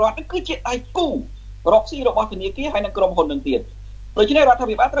ជាពលរដ្ឋហ្នឹងគឺជាដៃគូរកស៊ីរបស់ធនាគារហើយនិងក្រុមហ៊ុននឹងទៀតដូច្នេះរដ្ឋា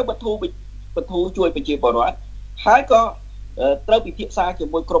ភិបាលត្រូវបន្ធូរជួយប្រជាពលរដ្ឋហើយក៏ត្រូវពិភាក្សាជា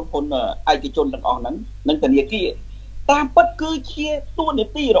មួយក្រុមហ៊ុនឯកជនទាំងអស់ហ្នឹងនិងធនាគារតាមពិតគឺជាតួនា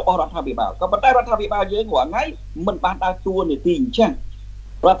ទីរបស់រដ្ឋាភិបាលក៏ប៉ុន្តែរដ្ឋាភិបាលយើងរាល់ថ្ងៃមិនបានដើរតួនាទីអញ្ចឹង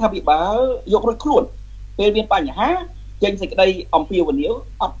រដ្ឋាភិបាលយករួចខ្លួនពេលមានបញ្ហាចេញសេចក្តីអំពាវនាវ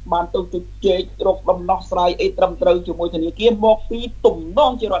អត់បានទៅជជែករកដំណោះស្រាយអីត្រឹមត្រូវជាមួយធនាគារមកពីទំន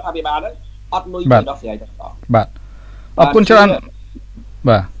ងជារដ្ឋាភិបាលហ្នឹងអត់លុយទៅដោះស្រាយទាំងអស់បាទអរគុណច្រើន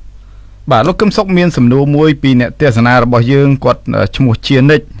បាទលោកកឹមសុខមានសំណួរមួយពីអ្នកទេសនារបស់យើងគាត់ឈ្មោះជា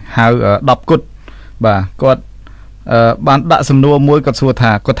និចហៅ10គុតបាទគាត់បានដាក់សំណួរមួយគាត់សួរ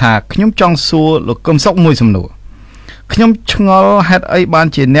ថាគាត់ថាខ្ញុំចង់សួរលោកកឹមសុខមួយសំណួរខ្ញុំឆ្ងល់ហេតុអីបាន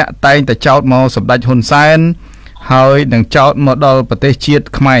ជាអ្នកតែងតែចោទមកសម្ដេចហ៊ុនសែនហើយនឹងចោទមកដល់ប្រទេសជាតិ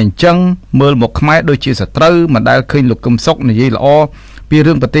ខ្មែរអញ្ចឹងមើលមកខ្មែរដូចជាសត្រូវមិនដែលឃើញលោកកឹមសុខនិយាយល្អពី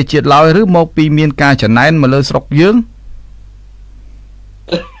រឿងប្រទេសជាតិឡើយឬមកពីមានការចំណែនមកលើស្រុកយើង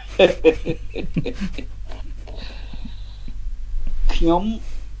ខ្ញុំ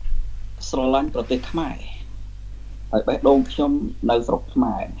ស្រឡាញ់ប្រទេសខ្មែរហើយបេះដូងខ្ញុំនៅស្រុកខ្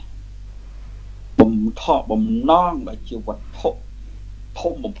មែរបំណងដែលជាវត្ថុ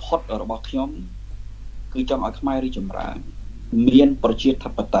ធំបំផុតរបស់ខ្ញុំគឺចង់ឲ្យខ្មែររីកចម្រើនមានប្រជាធិ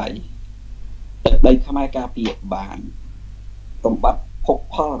បតេយ្យដីខ្មែរការពារបានសម្បត្តិភោគ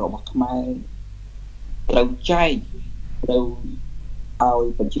ផលរបស់ខ្មែរត្រូវចែកត្រូវឲ្យ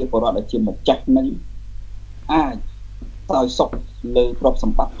ប្រជាពលរដ្ឋដែលជាម្ចាស់នឹងអាចឲ្យសុខលើទ្រព្យស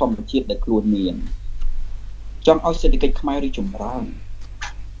ម្បត្តិធម្មជាតិដែលខ្លួនមានចង់ឲ្យសេដ្ឋកិច្ចខ្មែររីកចម្រើន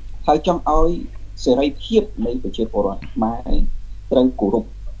ហើយចង់ឲ្យ សេរីភាពនៃប្រជាពលរដ្ឋខ្មែរត្រូវគោរព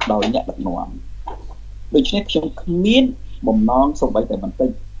ដោយអ្នកដឹកនាំដូច្នេះខ្ញុំគ្មានបំណងសូម្បីតែបន្តិច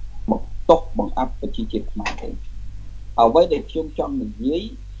មកតោះបង្អាប់ប្រជាជាតិខ្មែរទេអ្វីដែលខ្ញុំចង់និយាយ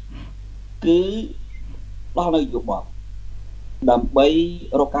គឺដល់នៅយោបល់ដើម្បី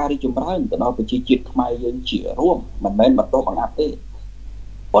រកការរីកចម្រើនទៅដល់ប្រជាជាតិខ្មែរយើងជារួមមិនមែនបន្តបង្អាប់ទេ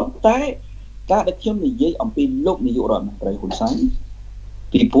ប៉ុន្តែការដែលខ្ញុំនិយាយអំពីលោកនាយករដ្ឋមន្ត្រីហ៊ុនសែន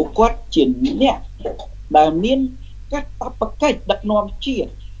ពីព្រោះគាត់ជាអ្នកដែលមានកាតព្វកិច្ចដឹកនាំជា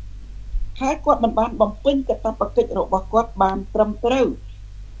តិហើយគាត់មិនបានបំពេញកាតព្វកិច្ចរបស់គាត់បានត្រឹមត្រូវ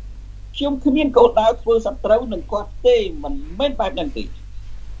ខ្ញុំគ្មានគោលដៅធ្វើសត្រូវនឹងគាត់ទេមិនមែនបែបហ្នឹងទេ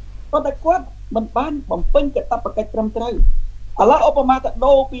ប៉ុន្តែគាត់មិនបានបំពេញកាតព្វកិច្ចត្រឹមត្រូវឥឡូវឧបមាទៅ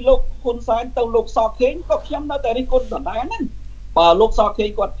ដូរពីលោកហ៊ុនសែនទៅលោកសខេងក៏ខ្ញុំនៅតែរិះគន់ដដែលហ្នឹងបើលោកសខេង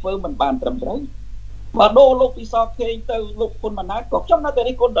គាត់ធ្វើមិនបានត្រឹមត្រូវបើដូរលោកពីសខេងទៅលោកហ៊ុនម៉ាណែតក៏ខ្ញុំនៅតែ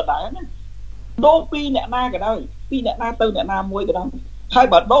រិះគន់ដដែលហ្នឹងដូរពីអ្នកណាក៏ដោយពីអ្នកណាទៅអ្នកណាមួយក៏ដោយហើយ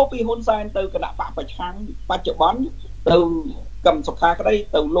បើដូរពីហ៊ុនសែនទៅគណៈបកប្រឆាំងបច្ចុប្បន្នទៅកឹមសុខាក្តី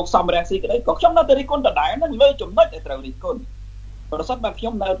ទៅលោកសំរងស៊ីក្តីក៏ខ្ញុំនៅតែរិះគន់ដដែលហ្នឹងលើចំណុចដែលត្រូវរិះគន់ប្រសិនបើខ្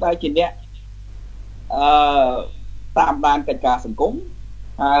ញុំនៅតែជាអ្នកតាមដានកិច្ចការសង្គម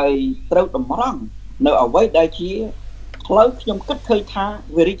ហើយត្រូវតម្រង់នៅអ្វីដែលជាផ្លូវខ្ញុំគិតឃើញថា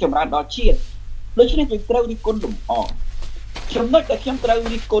វារីកចម្រើនដល់ជាតិដូច្នេះយើងត្រូវរិះគន់លំអចំណុចដែលខ្ញុំត្រូវ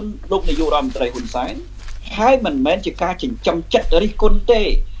រិះគន់លោកនាយករដ្ឋមន្ត្រីហ៊ុនសែនហើយមិនមែនជាការចិញ្ចឹមចិត្តរិះគន់ទេ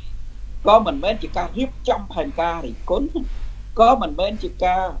ក៏មិនមែនជាការរៀបចំផែនការរិះគន់ក៏មិនមែនជា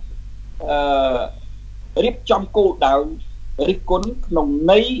ការរៀបចំគោលដៅរិះគន់ក្នុង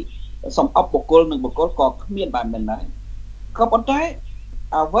ន័យសំអប់បុគ្គលនិងបុគ្គលក៏គ្មានបានមែនដែរក៏ប៉ុន្តែ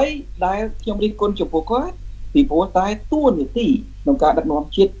អ្វីដែលខ្ញុំរិះគន់ចំពោះគាត់ពីព្រោះតែតួនាទីក្នុងការដឹកនាំ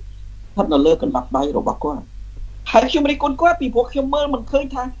ជាតិស្ថិតនៅលើកណ្ដាប់ដៃរបស់គាត់ហើយខ្ញុំរិះគន់គាត់ពីព្រោះខ្ញុំមើលមិនឃើញ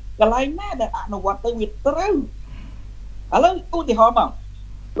ថាកន្លែងណាដែលអនុវត្តទៅវាត្រូវឥឡូវឧទាហរណ៍មក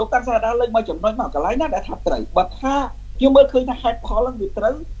លោកតាំងសាដាលើកមកចំណុចមកកន្លែងណាដែលថាត្រូវបើថាខ្ញុំមើលឃើញថាហេតុផលហ្នឹងវាត្រូ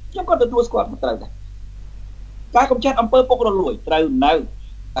វខ្ញុំក៏ទទួលស្គាល់ថាត្រូវដែរការកម្ចាត់អំពើពុករលួយត្រូវនៅឥ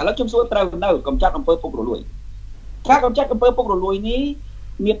ឡូវខ្ញុំសួរត្រូវនៅកម្ចាត់អំពើពុករលួយការកម្ចាត់អំពើពុករលួយនេះ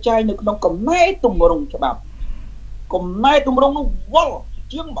មានចែងនៅក្នុងកំណែទម្រង់ច្បាប់កំណែទម្រង់នោះវល់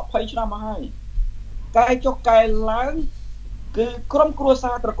ជាង20ឆ្នាំមកហើយកែចុះកែឡើងគឺក្រុមគ្រួ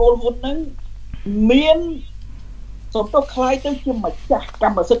សារត្រកូលហ៊ុននឹងមានសំទុះคล้ายទៅជាម្ចាស់ក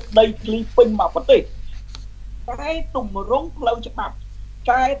ម្មសិទ្ធិដីធ្លីពេញមកប្រទេសកែទម្រង់ផ្លូវច្បាប់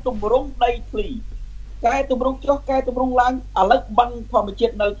កែទម្រង់ដីធ្លីកែទម្រង់ចុះកែទម្រង់ឡើងឥឡូវបឹងធម្មជា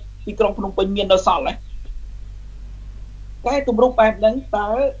តិនៅទីក្រុងភ្នំពេញមាននៅសល់ហើយកែទម្រង់បែបហ្នឹងតើ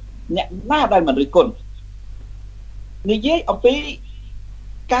អ្នកណាដែលមិនរិះគន់និយាយអំពី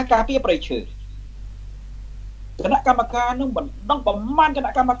ការការពារប្រៃឈើគណៈកម្មការនោះមិនដឹងប្រមាណគ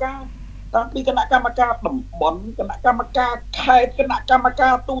ណៈកម្មការតាំងពីគណៈកម្មការតំបន់គណៈកម្មការខេត្តគណៈកម្មកា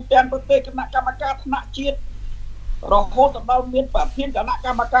រទូទាំងប្រទេសគណៈកម្មការថ្នាក់ជាតិរហូតដល់មានប្រធានគណៈក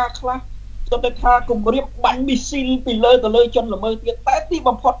ម្មការខ្លះទៅតែថាគម្រាមបាញ់មីស៊ីលពីលើទៅលើជនល្មើសទៀតតែទី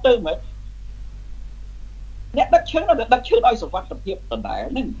បំផុតទៅមែនអ្នកដឹកជើងនៅដឹកជើងឲ្យសុវត្ថិភាពដដែល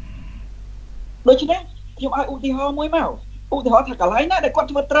ហ្នឹងដូច្នេះខ្ញុំឲ្យឧទាហរណ៍មួយមកឧទាហរណ៍ថាកន្លែងណាដែលគាត់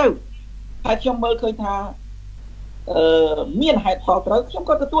ធ្វើត្រូវហើយខ្ញុំមើលឃើញថាមានហេតុផលត្រូវខ្ញុំ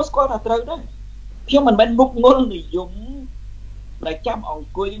ក៏ទទួលស្គាល់ថាត្រូវដែរខ្ញុំមិនមែនមុខងល់និយមដែលចាំអង្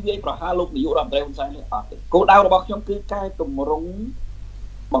គុយវាយប្រហារលោកនាយករដ្ឋមន្ត្រីហ៊ុនសែននេះអត់ទេគោលដៅរបស់ខ្ញុំគឺកែតម្រង់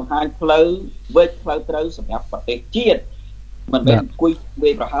បង្ហាញផ្លូវវេកផ្លូវត្រូវសម្រាប់ប្រទេសជាតិមិនមែនអង្គុយវា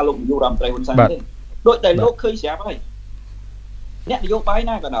យប្រហារលោកនាយករដ្ឋមន្ត្រីហ៊ុនសែនទេដូចដែលលោកឃើញស្រាប់ហើយអ្នកនយោបាយ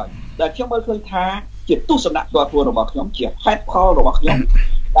ណាក៏ដោយដែលខ្ញុំមើលឃើញថាជាទស្សនៈផ្ទាល់ខ្លួនរបស់ខ្ញុំជាហេតុផលរបស់ខ្ញុំ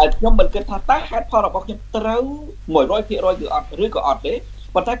ដែលខ្ញុំមិនគិតថាតើហេតុផលរបស់ខ្ញុំត្រូវ 100% គឺអត់ឬក៏អត់ទេ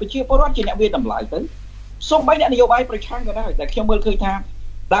ប៉ុន្តែប្រជាពលរដ្ឋជាអ្នកវាតម្លៃទៅសូម្បីអ្នកនយោបាយប្រឆាំងក៏ដោយតែខ្ញុំមើលឃើញថា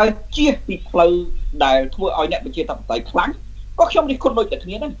ដើរជៀសពីផ្លូវដែលធ្វើឲ្យអ្នកប្រជាធិបតេយ្យខ្លាំងក៏ខ្ញុំរិះគន់ដូចតែគ្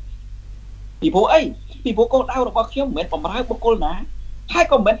នាដែរពីព្រោះអីពីព្រោះគោលដៅរបស់ខ្ញុំមិនមែនបំរើបុគ្គលណាហើយ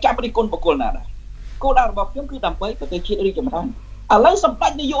ក៏មិនមែនចាប់រិះគន់បុគ្គលណាដែរគោលដៅរបស់ខ្ញុំគឺដើម្បីប្រទេសជាតិរីកចម្រើនឥឡូវសម្ដេ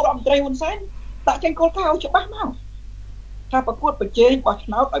ចនាយករដ្ឋមន្ត្រីហ៊ុនសែនដាក់ចេញគោលការណ៍ឲ្យច្បាស់មកថាប្រកួតប្រជែងបោះឆ្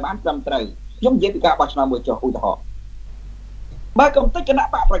នោតឲ្យបានត្រឹមត្រូវខ្ញុំនិយាយពីការបោះឆ្នោតមួយចុះឧទាហរណ៍បើកំតិចគណៈ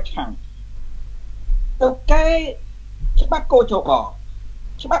បកប្រឆាំងទៅកែច្បាប់កោជប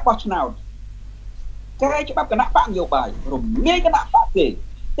ច្បាប់បោះឆ្នោតកែច្បាប់គណៈបកនយោបាយរំលាយគណៈបកគេ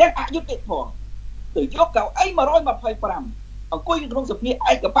ទាំងអយុត្តិធម៌ទៅយកកៅអី125អង្គុយក្នុងសភា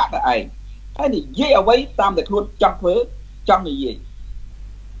ឯកបកតែឯងហើយនិយាយអ្វីតាមតែខ្លួនចង់ធ្វើចង់និយាយ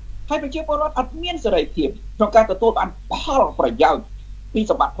ហើយប្រជាពលរដ្ឋអត់មានសេរីភាពក្នុងការទទួលបានផលប្រយោជន៍ពី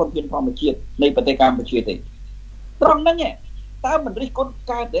សម្បត្តិធនធានធម្មជាតិនៃប្រទេសកម្ពុជាទេត្រង់ហ្នឹងតើមិនរិះគន់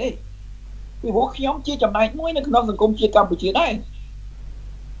កើតទេ ពីព្រោះខ្ញុំជាចំណែកមួយនៅក្នុងសង្គមជាតិកម្ពុជាដែរ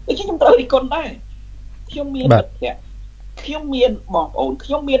ដូច្នេះខ្ញុំត្រូវរិះគន់ដែរខ្ញុំមានមិត្តភក្តិខ្ញុំមានបងប្អូនខ្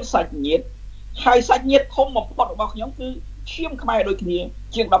ញុំមានសាច់ញាតិហើយសាច់ញាតិធំបំផុតរបស់ខ្ញុំគឺឈាមខ្មែរដូចគ្នា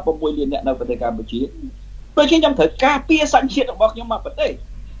ជាង16លានអ្នកនៅប្រទេសកម្ពុជាដូច្នេះខ្ញុំត្រូវការពារសាច់ញាតិរបស់ខ្ញុំមកប្រទេស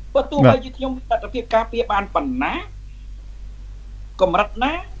បើទោះបីជាខ្ញុំមានលទ្ធភាពការពារបានប៉ុណ្ណាកម្រិត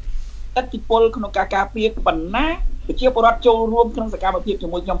ណាឥទ្ធិពលក្នុងការការពារប៉ុណ្ណាប្រជាពលរដ្ឋចូលរួមក្នុងសកម្មភាពជា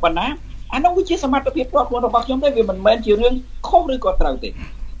មួយខ្ញុំប៉ុណ្ណាអានោះវាជាសមត្ថភាពផ្ទាល់ខ្លួនរបស់ខ្ញុំទេវាមិនមែនជារឿងខុសឬក៏ត្រូវទេ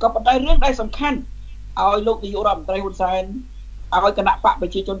ក៏ប៉ុន្តែរឿងដែលសំខាន់ឲ្យលោកនាយករដ្ឋមន្ត្រីហ៊ុនសែនឲ្យគណៈបកប្រ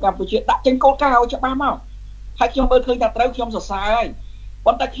ជាជនកម្ពុជាដាក់ចេញគោលការណ៍ឲ្យច្បាស់មកហើយខ្ញុំមើលឃើញថាត្រូវខ្ញុំសរសើរហើយ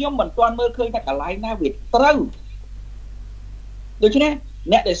ប៉ុន្តែខ្ញុំមិនទាន់មើលឃើញថាកន្លែងណាវាត្រូវដូច្នេះ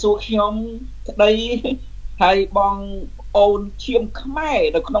អ្នកដែលសួរខ្ញុំក្តីហើយបងអូនឈាមខ្មែរ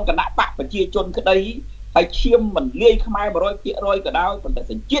នៅក្នុងគណៈបកប្រជាជនក្តីហើយឈាមមិនលាយខ្មែរ 100% ក៏ដោយប៉ុន្តែ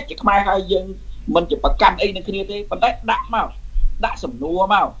សញ្ជាតិជាខ្មែរហើយយើងមិនជាប្រកាន់អីនឹងគ្នាទេប៉ុន្តែដាក់មកដាក់សំណួរ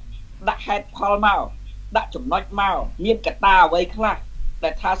មកដាក់ហេតុផលមកដាក់ចំណុចមកមានកត្តាអ្វីខ្លះដែ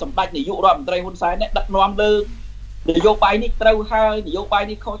លថាសម្ដេចនាយករដ្ឋមន្ត្រីហ៊ុនសែននេះដឹកនាំលើនយោបាយនេះត្រូវហើយនយោបាយ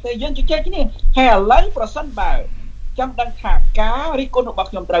នេះខុសទេយើងជជែកគ្នាហើយឥឡូវប្រសិនបើចង់ដឹងថាការរិះគន់របស់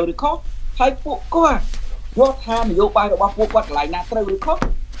ខ្ញុំត្រូវឬខុសហើយពួកគាត់យល់ថានយោបាយរបស់ពួកគាត់កន្លែងណាត្រូវឬខុស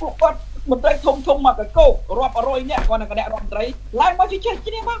ពួកគាត់មន្ត្រីធំមកកកោរាប់រយនាក់គាត់នៅគណៈរដ្ឋមន្ត្រីឡើងមកជជែក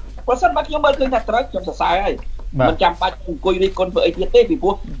គ្នាមកប្រសិនបើខ្ញុំមើលឃើញថាត្រូវខ្ញុំសរសើរហើយមិនចាំបាច់អង្គុយរិះគន់ធ្វើអីទៀតទេពីព្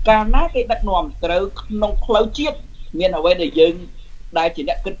រោះកាលណាគេដឹកនាំត្រូវក្នុងផ្លូវជាតិមានអ្វីដែលយើងដែលជា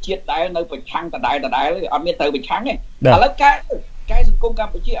អ្នកគិតជាតិដែលនៅប្រឆាំងដដែលអត់មានត្រូវប្រឆាំងទេឥឡូវកែសង្គមក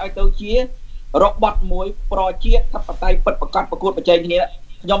ម្ពុជាឲ្យទៅជារបបមួយប្រជាធិបតេយ្យពិតប្រាកដប្រកួតប្រជែងគ្នា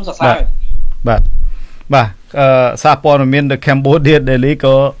ខ្ញុំសរសើរបាទសារព័ត៌មាន ThecambodiaToday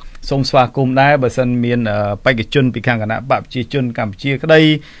ក៏សូមស្វាគមន៍ដែរបើសិនមានបេក្ខជនពីខាងគណៈបកប្រជាជនកម្ពុជាក្តី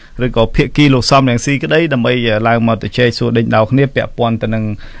ឬក៏ភាគីលោកសំរងស៊ីក្តីដើម្បីឡើងមកទៅជែកសួរដេញដោលគ្នាពាក់ព័ន្ធទៅនឹង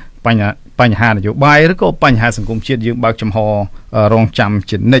បញ្ហានយោបាយឬក៏បញ្ហាសង្គមជាតិយើងបើកចំហរងចាំ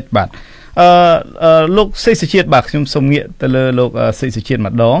ជានិច្ចបាទលោកសេសជាតិបាទខ្ញុំសូមងាកទៅលើលោកសេសជាតិ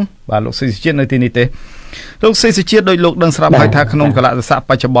ម្ដងបាទលោកសេសជាតិនៅទីនេះទេលោកសេសជាតិដោយលោកដឹងស្រាប់ហើយថាក្នុងកលៈទេសៈ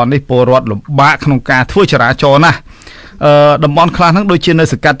បច្ចុប្បន្ននេះពលរដ្ឋលំបាកក្នុងការធ្វើចរាចរណ៍ណាស់តំបន់ខ្លះហ្នឹងដូចជានៅ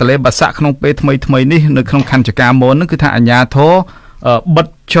សកាត់ទលេបាសាក់ក្នុងពេលថ្មីនេះនៅក្នុងខណ្ឌចកាមនហ្នឹងគឺថាអាជ្ញាធរបិទ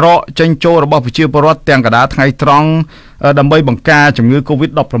ច្រកចេញចូលរបស់ប្រជាពលរដ្ឋទាំងកណ្ដាលថ្ងៃត្រង់ដើម្បីបង្ការជំងឺ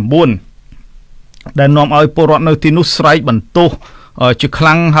Covid-19 ដែលនាំឲ្យពលរដ្ឋនៅទីនោះស្រែកបន្ទោសជាខ្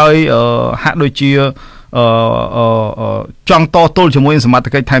លាំងហើយហាក់ដូចជាចង់តទល់ជាមួយសមត្ថ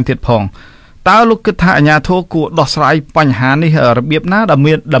កិច្ចថែមទៀតផងតើលោកគិតថាអាជ្ញាធរគួរដោះស្រាយបញ្ហានេះរបៀបណាដើ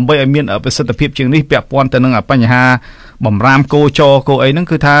ម្បីឲ្យមានប្រសិទ្ធភាពជាងនេះពាក់ព័ន្ធទៅនឹងបញ្ហាបំរាមគោចរគោអីហ្នឹង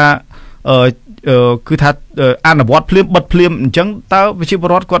គឺថាអនុវត្តភ្លាមបិទភ្លាមអញ្ចឹងតើប្រជាពល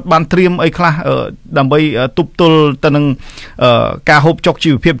រដ្ឋគាត់បានត្រៀមអីខ្លះដើម្បីទប់ទល់ទៅនឹងការហូបចុក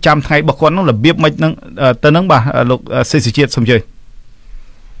ជីវភាពចាំថ្ងៃរបស់គាត់នោះរបៀបម៉េចហ្នឹងទៅនឹងបាទលោកសេសជាតិសូមជឿ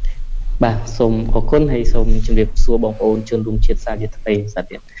បាទសូមអរគុណហើយសូមជម្រាបសួរបងប្អូនជនរួមជាតិសាជាថ្មីសា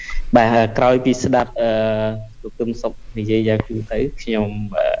ទៀតបាទក្រោយពីស្ដាប់លោកគឹមសុកនិយាយយ៉ាងទូទៅខ្ញុំ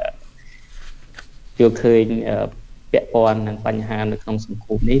យល់ឃើញពាក់ព័ន្ធនឹងបញ្ហានៅក្នុងសង្គ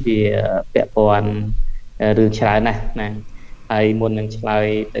មនេះវាពាក់ព័ន្ធរឿងច្រើនណាស់ណាហើយមុននឹងឆ្លើយ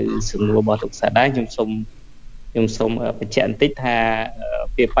ទៅសំណួររបស់លោកសាដែរខ្ញុំសូមបញ្ជាក់បន្តិចថា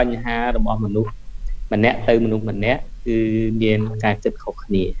វាបញ្ហារបស់មនុស្សម្នាក់ទៅមនុស្សម្នាក់គឺមានការគិតខុស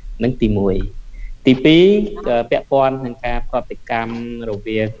គ្នានឹងទី1ទី2ពាក់ព័ន្ធនឹងការប្រតិកម្មរ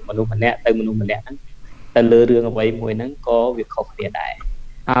វាងមនុស្សម្នាក់ទៅមនុស្សម្នាក់ហ្នឹងទៅលើរឿងអ្វីមួយហ្នឹងក៏វាខុសគ្នាដែរ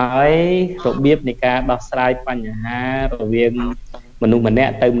ហើយរបៀបនៃការដោះស្រាយបញ្ហារវាងមនុស្សម្នា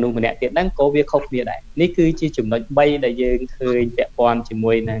ក់ទៅមនុស្សម្នាក់ទៀតហ្នឹងក៏វាខុសគ្នាដែរនេះគឺជាចំណុច3ដែលយើងឃើញពាក់ព័ន្ធជា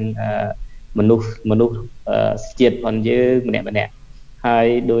មួយនឹងមនុស្សជាតិផងយើងម្នាក់ហើយ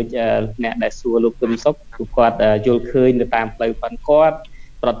ដូចអ្នកដែលសួរលោកគឹមសុកគាត់យល់ឃើញទៅតាមផ្លូវផងគាត់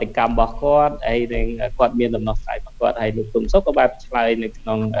ប្រតិកម្មរបស់គាត់ហើយនឹងគាត់មានដំណោះស្រាយរបស់គាត់ហើយលោកគឹមសុកក៏បានឆ្លើយនៅក្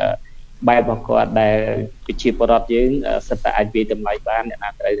នុងបែបរបស់គាត់ដែលប្រជាពលរដ្ឋយើងសិតតែអាចវាតម្លៃបានអ្នកណា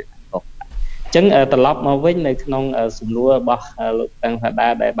ត្រូវអ្នកណាខុសអញ្ចឹងត្រឡប់មកវិញនៅក្នុងសំណួររបស់លោកតាំងថា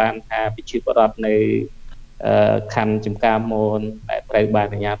ដែលបានថាប្រជាពលរដ្ឋនៅខណ្ឌចំការមនដែលត្រូវបាន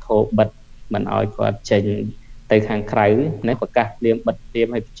អាជ្ញាធរបិទមិនឲ្យគាត់ចេញទៅខាងក្រៅណាប្រកាសព្រាមបិទព្រាម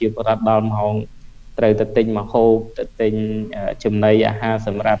ឲ្យប្រជាពលរដ្ឋដល់ម៉ោងត្រូវទៅទិញមកហូបទៅទិញចំណីអាហារស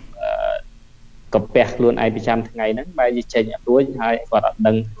ម្រាប់កាពះខ្លួនឯងប្រចាំថ្ងៃហ្នឹងបែរជាចេញអត់រួចហើយគាត់អត់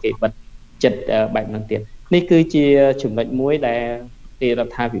ដឹងគេបិទចិត្តបែបហ្នឹងទៀតនេះគឺជាចំណុចមួយដែលរ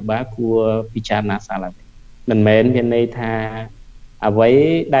ដ្ឋាភិបាលគួរពិចារណាសាឡើងមិនមែនមានន័យថាអ្វី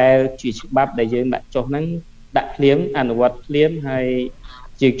ដែលជាច្បាប់ដែលយើងដាក់ចុះហ្នឹងដាក់ភ្លាមអនុវត្តភ្លាមហើយ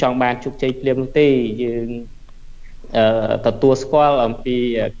យើងចង់បានជោគជ័យភ្លាមនោះទេយើងទទួលស្គាល់អំពី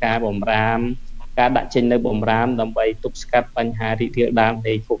ការបម្រាមការដាក់ចេញនៅបម្រាមដើម្បីទប់ស្កាត់បញ្ហារីករាលដាល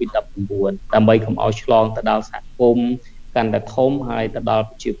នៃ COVID-19 ដើម្បីកុំឲ្យឆ្លងទៅដល់សហគមន៍កាន់តែធំហើយទៅដល់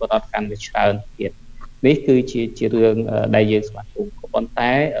ប្រជាពលរដ្ឋកាន់តែច្រើនទៀតនេះគឺជារឿងដែលយើងស្វាគមន៍ក៏ប៉ុន្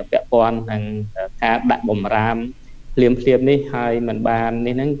តែពាក់ព័ន្ធនឹងការដាក់បម្រាមភ្លាមនេះហើយมันបាន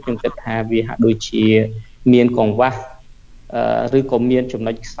នេះហ្នឹងខ្ញុំគិតថាវាហាក់ដូចជាមានកង្វះឬក៏មានចំ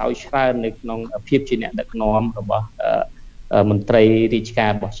ណុចខ្សោយច្រើននៅក្នុងភាពជាអ្នកដឹកនាំរបស់មន្ត្រីរាជកា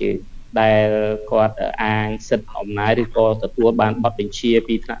ររបស់យើងដែលគាត់អាងសិទ្ធិអំណាចឬក៏ទទួលបានបទបញ្ជា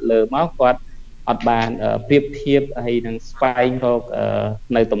ពីថ្នាក់លើមកគាត់អត់បានប្រៀបធៀបហើយនឹងស្វែងរក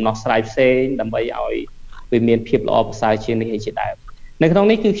នៅដំណោះស្រាយផ្សេងដើម្បីឲ្យវាមានភាពល្អប្រសើរជាងនេះជាដើមនៅក្នុង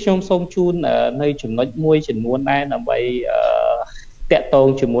នេះគឺខ្ញុំសូមជូននៅចំណុចមួយចំនួនដែរដើម្បីតាក់ទង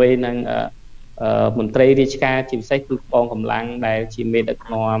ជាមួយនឹងមន្ត្រីរាជការជាពិសេសគឺកងកម្លាំងដែលជាមេដឹក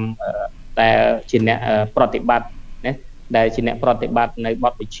នាំដែលជាអ្នកប្រតិបត្តិណាដែលជាអ្នកប្រតិបត្តិនៅប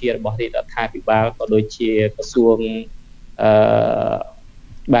ទបញ្ជារបស់រាជរដ្ឋាភិបាលក៏ដូចជាក្រសួង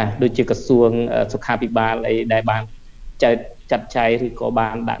បាទដូចជាក្រសួងសុខាភិបាលអីដែលបានចាត់ចែងឬក៏បា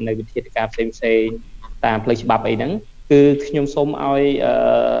នដាក់នៅវិធានការផ្សេងតាមផ្លូវច្បាប់អីហ្នឹងគឺខ្ញុំសូមឲ្យ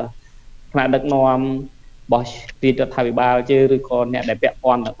ថ្នាក់ដឹកនាំរបស់រាជរដ្ឋាភិបាលជើឬក៏អ្នកដែលពាក់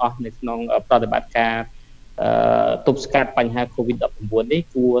ព័ន្ធទាំងអស់នៅក្នុងប្រតិបត្តិការទប់ស្កាត់បញ្ហា COVID-19 នេះ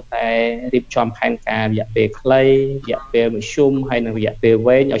គួរតែរៀបចំផែនការរយៈពេលខ្លីរយៈពេលមធ្យមហើយនិងរយៈពេល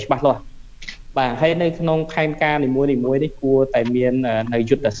វែងឲ្យច្បាស់លាស់បាទហើយនៅក្នុងផែនការនីមួយនេះគួរតែមាននៅ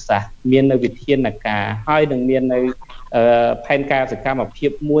យុទ្ធសាស្ត្រមាននៅវិធានការហើយនឹងមាននៅផែនការសកម្មភា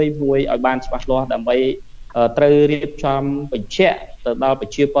ពមួយឲ្យបានច្បាស់លាស់ដើម្បីត្រូវរៀបចំបញ្ជាក់ទៅដល់ប្រ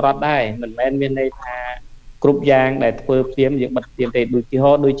ជាពលរដ្ឋដែរមិនមែនមានន័យថាគ្រប់យ៉ាងដែលធ្វើព្រាមយើងបិទព្រាមទេ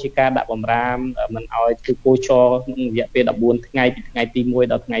ដូចជាការដាក់បម្រាមមិនឲ្យធ្វើគោចរក្នុងរយៈពេល14ថ្ងៃពីថ្ងៃទី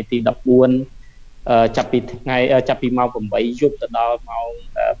1ដល់ថ្ងៃទី14ចាប់ពីម៉ោង8យប់ទៅដល់ម៉ោង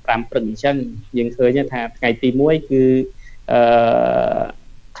5ព្រឹកអញ្ចឹងយើងឃើញថាថ្ងៃទី1គឺ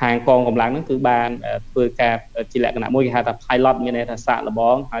ខាងកងកម្លាំងហ្នឹងគឺបានធ្វើការជាលក្ខណៈមួយគេហៅថា pilot មានន័យថាសាកល្ប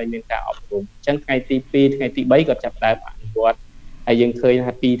ងហើយមានការអប់រំអញ្ចឹងថ្ងៃទី2ថ្ងៃទី3គាត់ចាប់ផ្ដើមអនុវត្តហើយយើងឃើញ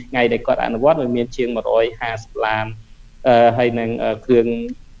ថា2ថ្ងៃដែលគាត់អនុវត្តវាមានជាង150ឡានហើយនឹងគ្រឿង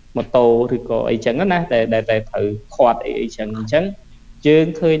ម៉ូតូឬក៏អីចឹងណាដែលត្រូវខាត់អីចឹងអញ្ចឹងយើង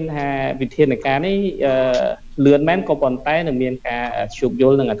ឃើញថាវិធានការនេះលឿនមែនក៏ប៉ុន្តែនឹងមានការជួបយ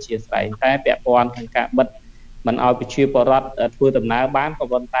ល់និងអធិស្ឋានតែពាក់ព័ន្ធនឹងការបិទមិនឲ្យប្រជាពលរដ្ឋធ្វើដំណើរបានក៏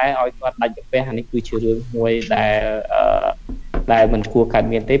ប៉ុន្តែឲ្យគាត់ដាច់កាពះអានេះគឺជារឿងមួយដែលមិនគួរកើត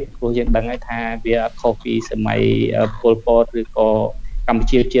មានទេព្រោះយើងដឹងហើយថាវាខុសពីសម័យពលពតឬក៏កម្ពុ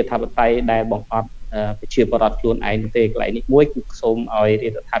ជាជាធិបតេយ្យដែលបង្អត់ប្រជាពលរដ្ឋខ្លួនឯងទេកន្លែងនេះមួយគឺសូមឲ្យរា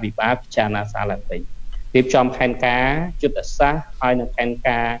ជរដ្ឋាភិបាលពិចារណាសារឡើងវិញរៀបចំផែនការយុទ្ធសាស្ត្រហើយនឹងផែន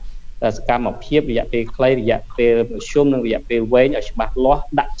ការសកម្មភាពរយៈពេលខ្លីរយៈពេលមធ្យមនិងរយៈពេលវែងឲ្យច្បាស់លាស់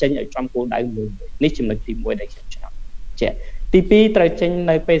ដាក់ចេញឲ្យចំគោលដៅមួយនេះចំណុចទី1ដែលខ្ញុំចង់ជាក់ទី2ត្រូវចេញ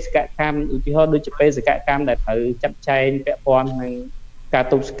នៅបេសកកម្មឧទាហរណ៍ដូចជាបេសកកម្មដែលត្រូវចាត់ចែងពាក់ព័ន្ធនឹងការ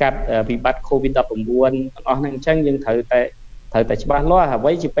ទប់ស្កាត់វិបត្តិ COVID-19 ទាំងអស់ហ្នឹងអញ្ចឹងយើងត្រូវតែច្បាស់លាស់អ្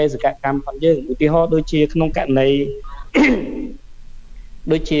វីជាបេសកកម្មរបស់យើងឧទាហរណ៍ដូចជាក្នុងករណី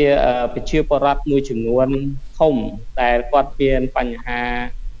ដូចជាប្រជាពលរដ្ឋមួយចំនួនធំដែលគាត់មានបញ្ហា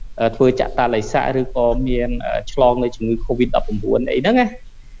ធ្វើចាក់តាល័យស័កឬក៏មានឆ្លងនៅជំងឺ COVID-19 អីហ្នឹងណា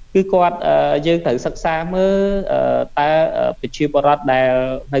គឺគាត់យើងត្រូវសិក្សាមើលតើប្រជាពលរដ្ឋដែល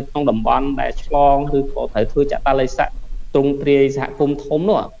នៅក្នុងតំបន់ដែលឆ្លងឬក៏ត្រូវធ្វើចាក់តាល័យស័កទ្រង់ទ្រាយសហគមន៍ធំ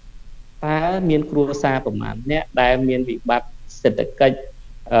នោះតើមានគ្រួសារប្រមាណអ្នកដែលមានវិបត្តិសេដ្ឋកិច្ច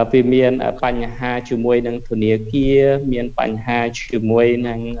វាមានបញ្ហាជាមួយនឹងធនាគារមានបញ្ហាជាមួយ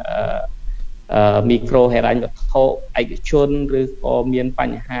នឹងមីក្រូហិរញ្ញវត្ថុឯកជនឬក៏មានប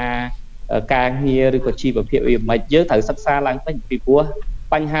ញ្ហាការងារឬក៏ជីវភាពវាមិនយើងត្រូវសិក្សាឡើងវិញពីព្រោះ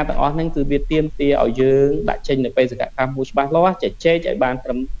បញ្ហាទាំងអស់ហ្នឹងគឺវាទាមទារឲ្យយើងដាក់ចេញនៅបេសកកម្មមួយច្បាស់លាស់ជជែកឲ្យបានត្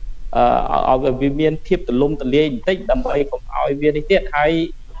រឹមឲ្យវាមានភាពទូលំទូលាយបន្តិចដើម្បីកុំឲ្យវានេះទៀតហើយ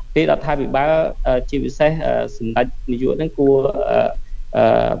ទីរដ្ឋាភិបាលជាពិសេសសម្ដេចនាយកហ្នឹងគួរ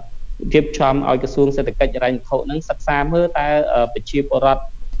រៀបចំឲ្យក្រសួងសេដ្ឋកិច្ចហិរញ្ញវត្ថុហ្នឹងសិក្សាមើលតើប្រជាពលរដ្ឋ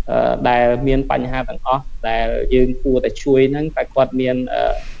ដែលមានបញ្ហាទាំងអស់ដែលយើងគួរតែជួយហ្នឹងតែគាត់មាន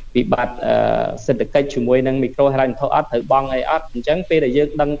វិបត្តិសេដ្ឋកិច្ចជាមួយនឹងមីក្រូហិរញ្ញវត្ថុអត់ត្រូវបង់អីអត់អញ្ចឹងពេលដែលយើង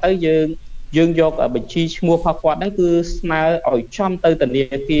ដឹងទៅយើងយកបញ្ជីឈ្មោះរបស់គាត់ហ្នឹងគឺស្នើឲ្យចំទៅធនា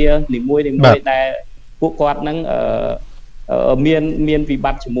គារនីមួយដែលពួកគាត់ហ្នឹងមានវិប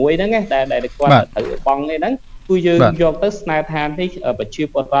ត្តិជាមួយហ្នឹងដែលគាត់ត្រូវបង់អីហ្នឹងគឺយើងយកទៅស្នើឋាននេះប្រជា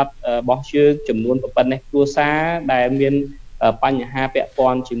ពលរដ្ឋរបស់យើងចំនួនប៉ុណ្ណេះគ្រួសារដែលមានបញ្ហាពាក់ព័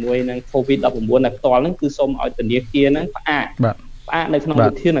ន្ធជាមួយនឹង COVID-19 ដែលផ្ទាល់ហ្នឹងគឺសូមឲ្យធនាគារហ្នឹងផ្អាក ផ្អាកនៅក្នុង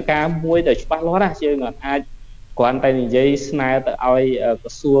វិធានការមួយដែលច្បាស់លាស់ណាយើងអាចគ្រាន់តែនិយាយស្នើទៅឲ្យក្រ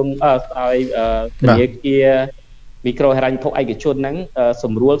សួងឲ្យធនាគារមីក្រូហិរញ្ញវត្ថុឯកជនហ្នឹងស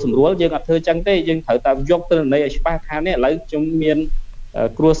ម្រួលយើងអត់ធ្វើចឹងទេយើងត្រូវតែយកទិន្នន័យឲ្យច្បាស់ថានេះឥឡូវខ្ញុំមាន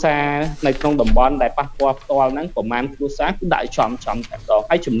គ្រួសារនៅក្នុងតំបន់ដែលប៉ះពាល់ផ្ទាល់ហ្នឹងប្រហែលគ្រួសារគឺដាក់ចំតែម្ដង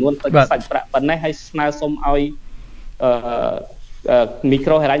ហើយចំនួនទឹកសាច់ប្រាក់ប៉ុណ្ណេះហើយស្នើសុំឲ្យមី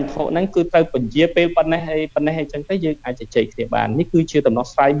ក្រូហិរញ្ញវត្ថុហ្នឹងគឺត្រូវពន្យាពេលប៉ុណ្ណេះហើយអញ្ចឹងទៅយើងអាចជជែកគ្នាបាននេះគឺជាដំណោះ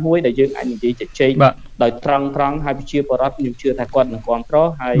ស្រាយមួយដែលយើងអាចនិយាយជជែកដោយត្រង់ហើយប្រជាពលរដ្ឋខ្ញុំជឿថាគាត់នឹងគ្រប់គ្រង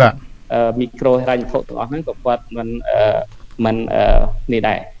ហើយមីក្រូហិរញ្ញវត្ថុទាំងអស់ហ្នឹងក៏គាត់មិននេះ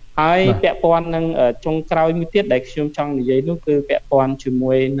ដែរហើយពាក់ព័ន្ធនឹងចុងក្រោយមួយទៀតដែលខ្ញុំចង់និយាយនោះគឺពាក់ព័ន្ធជា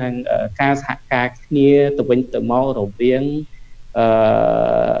មួយនឹងការសហការគ្នាទៅវិញទៅមករវាង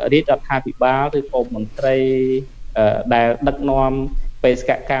រាជរដ្ឋាភិបាលឬក៏មន្ត្រីដែលដឹកនាំបេស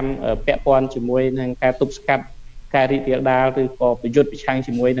កកម្មពាក់ព័ន្ធជាមួយនឹងការទប់ស្កាត់ការរីករាលដាលឬក៏ប្រយុទ្ធប្រឆាំង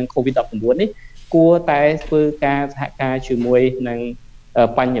ជាមួយនឹង COVID-19 នេះគួរតែធ្វើការសហការជាមួយនឹង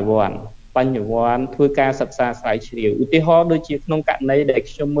បញ្ញវន្តធ្វើការសិក្សាស្រាវជ្រាវឧទាហរណ៍ដូចជាក្នុងករណីដែល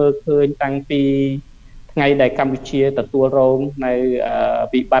ខ្ញុំមើលឃើញតាំងពីថ្ងៃដែលកម្ពុជាទទួលរងនៅ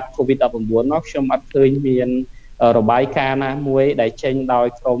វិបត្តិ COVID-19 មកខ្ញុំអត់ឃើញមានរបាយការណ៍ណាមួយដែលចេញដោយ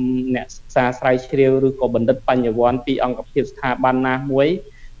ក្រុមអ្នកសិក្សាស្រាវជ្រាវឬក៏បណ្ឌិតបញ្ញវន្តពីអង្គភាពស្ថាប័នណាមួយ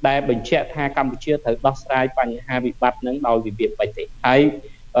ដែលបញ្ជាក់ថាកម្ពុជាត្រូវដោះស្រាយបញ្ហាវិបត្តិនឹងដោយវិភាគបៃតងហើយ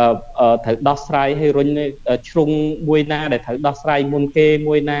ត្រូវដោះស្រាយឲ្យរុញជ្រុងមួយណាដែលត្រូវដោះស្រាយមុនគេ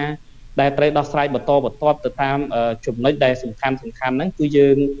មួយណាដែលត្រូវដោះស្រាយបន្តបន្ទាប់ទៅតាមចំណុចដែលសំខាន់ហ្នឹងគឺយើ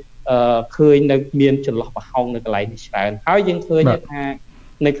ងឃើញនៅមានចន្លោះប្រហោងនៅកន្លែងនេះច្រើនហើយយើងឃើញថា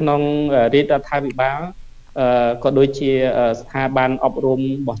នៅក្នុងរាជរដ្ឋាភិបាលក៏ដូចជាស្ថាប័នអប់រំរ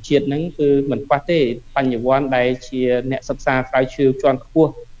បស់ជាតិហ្នឹងគឺមិនខ្វះទេបញ្ញវន្តដែលជាអ្នកសិក្សាស្រាវជ្រាវជាន់ខ្ព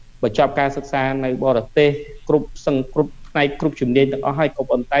ស់បញ្ចប់ការសិក្សានៅបរទេសគ្រប់ផ្នែកគ្រប់ជំនាញទាំងអស់ហើយក៏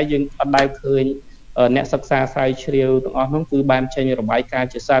ប៉ុន្តែយើងអត់ដែលឃើញអ្នកសិក្សាស្រាវជ្រាវទាំងអស់នោះគឺបានចេញរបាយការណ៍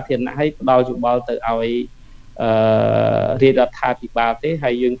ជាសាធារណៈឲ្យផ្ដល់យោបល់ទៅឲ្យរាជរដ្ឋាភិបាលទេ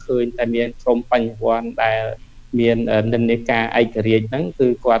ហើយយើងឃើញតែមានក្រុមបញ្ញវន្តដែលមាននិន្នាការឯករាជ្យហ្នឹងគឺ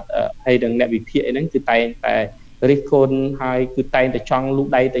គាត់ហើយនឹងអ្នកវិភាគហ្នឹងគឺតែងតែរិះគន់ហើយគឺតែងតែចង់លូក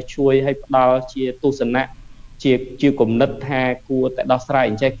ដៃទៅជួយឲ្យផ្ដល់ជាទស្សនៈជាគំនិតថាគួរតែដោះស្រាយ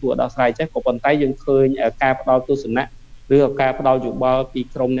អញ្ចេះក៏ប៉ុន្តែយើងឃើញការផ្ដល់ទស្សនៈឬក៏ការផ្ដល់យោបល់ពី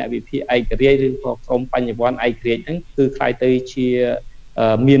ក្រុមអ្នកវិភាគឯករាជ្យឬក៏ក្រុមបញ្ញវន្តឯករាជ្យហ្នឹងគឺខ្លាយទៅជា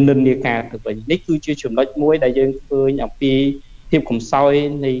មាននិន្នាការទៅវិញនេះគឺជាចំណុចមួយដែលយើងឃើញអំពីភាពកំសោយ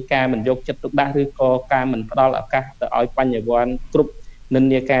នៃការមិនយកចិត្តទុកដាក់ឬក៏ការមិនផ្ដល់ឱកាសទៅឲ្យបញ្ញវន្តគ្រប់និន្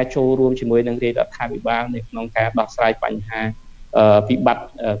នាការចូលរួមជាមួយនឹងរាជរដ្ឋាភិបាលនៅក្នុងការដោះស្រាយបញ្ហាវិបត្តិ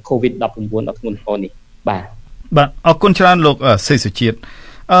COVID-19 ដ៏ធ្ងន់ធ្ងរនេះបាទអរគុណច្រើនលោកសេសុជាតិ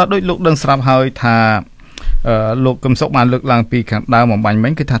ដោយលោកដឹងស្រាប់ហើយថាលោកកឹមសុខបានលើកឡើងពីខាងដើមបំបញ្ញមិ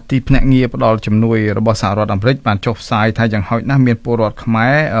ញគឺថាទីភ្នាក់ងារផ្ដល់ជំនួយរបស់សហរដ្ឋអាមេរិកបានចុះផ្សាយថាយ៉ាងហោចណាស់មានពលរដ្ឋខ្មែ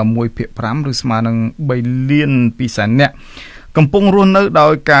រ1/5ឬស្មើនឹង3លាន2សែននាក់កំពុងរស់នៅដោ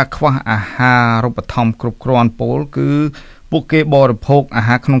យការខ្វះអាហារូបត្ថម្ភគ្រប់គ្រាន់ពលគឺពួកគេបរិភោគអា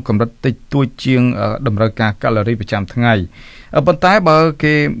ហារក្នុងកម្រិតតិចតួចជាងតម្រូវការកាឡូរីប្រចាំថ្ងៃប៉ុន្តែបើ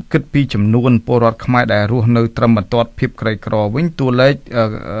គេគិតពីចំនួនពលរដ្ឋខ្មែរដែលរស់នៅត្រឹមបន្ទាត់ភាពក្រីក្រវិញតួលេខ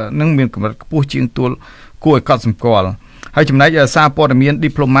នឹងមានកម្រិតខ្ពស់ជាងតួគួរឲ្យកត់សម្គាល់ហើយចំណែកសារព័ត៌មាន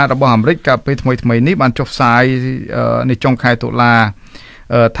Diplomat របស់អាមេរិកកាលពេលថ្មីនេះបានចុះផ្សាយនៅចុងខែតុលា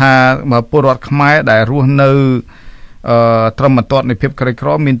ថាពលរដ្ឋខ្មែរដែលរស់នៅត្រឹមបន្ទាត់នៃភាពក្រីក្រ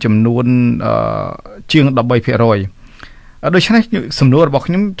មានចំនួនជាង 13%ដូច្នេះសំណួររបស់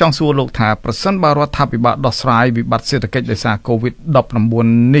ខ្ញុំចង់សួរលោកថាប្រសិនបើរដ្ឋាភិបាលដោះស្រាយវិបត្តិសេដ្ឋកិច្ចដោយសារ COVID-19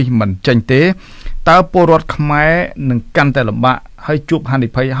 នេះមិនចេញទេតើពលរដ្ឋខ្មែរនឹងកាន់តែលំបាកហើយជួបហានិ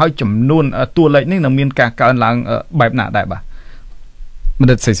ភ័យហើយចំនួនតួលេខនេះនឹងមានការកើនឡើងបែបណាដែរបាទម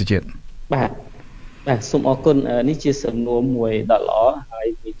និតសេសុជាតិបាទសូមអរគុណនេះជាសំណួរមួយដ៏ល្អហើយ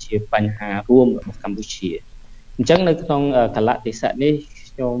វាជាបញ្ហារួមរបស់កម្ពុជាអញ្ចឹងនៅក្នុងកលៈទេសៈនេះ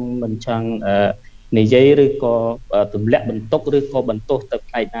ខ្ញុំមិនចង់និយាយឬក៏ទម្លាក់បន្ទុកឬក៏បន្ទោសទៅ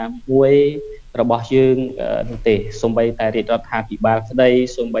ផ្នែកណាមួយរបស់យើងនោះទេសូម្បីតែរាជរដ្ឋាភិបាលក្តី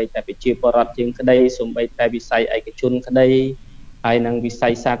សូម្បីតែប្រជាពលរដ្ឋយើងក្តីសូម្បីតែវិស័យឯកជនក្តីហើយនិងវិស័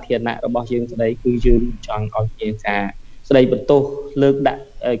យសាធារណៈរបស់យើងក្តីគឺយើងចង់ឲ្យមានការស្ដីបន្ទោសលើកដាក់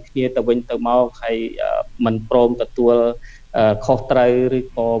គ្នាទៅវិញទៅមកហើយមិនព្រមទទួលខុសត្រូវឬ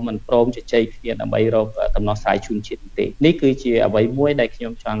ក៏មិនព្រមជជែកគ្នាដើម្បីរកដំណោះស្រាយជូនជាតិទេនេះគឺជាអ្វីមួយដែលខ្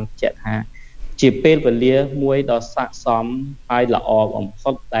ញុំចង់បញ្ជាក់ថាជាពេលវេលាមួយដ៏ស័ក្តិសមហើយល្អបំផុ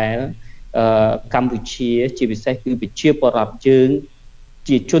តដែលកម្ពុជាជាពិសេសគឺប្រជាពលរដ្ឋយើង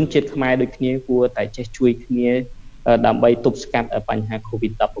ជាជនជាតិខ្មែរដូចគ្នាគួរតែចេះជួយគ្នាដើម្បីទប់ស្កាត់បញ្ហា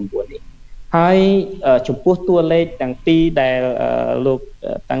COVID-19 នេះ ហើយចំពោះតួលេខទាំងពីរដែលលោក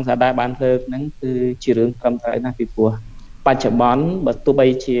តាំងសាដាបានលើកហ្នឹងគឺជារឿងត្រឹមត្រូវណាស់ពីព្រោះបច្ចុប្បន្នបើទោះបី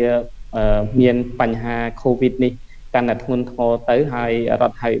ជាមានបញ្ហា COVID នេះកាន់តែធ្ងន់ធ្ងរទៅហើយរ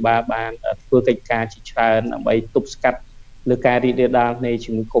ដ្ឋាភិបាលបានធ្វើកិច្ចការជាច្រើនដើម្បីទប់ស្កាត់លើការរីករាលដាលនៃ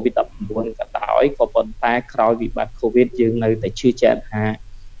ជំងឺ COVID-19 ក៏ដោយក៏ប៉ុន្តែក្រោយវិបត្តិ COVID យើងនៅតែជឿជាក់ថា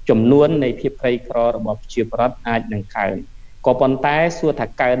ចំនួននៃភាពក្រីក្ររបស់ប្រជាពលរដ្ឋអាចនឹងកើនក៏ប៉ុន្តែសួរថា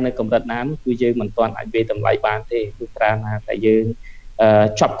កើននៅកម្រិតណាគឺយើងមិនទាន់អាចវាយតម្លៃបានទេគឺត្រាណាតែយើង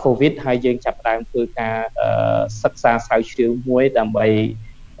ចប់ COVID ហើយយើងចាប់ផ្ដើមធ្វើការសិក្សាស្រាវជ្រាវមួយដើម្បី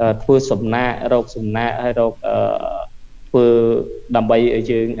ធ្វើសំណាក់រកសំណាក់ហើយរកធ្វើដើម្បីឲ្យ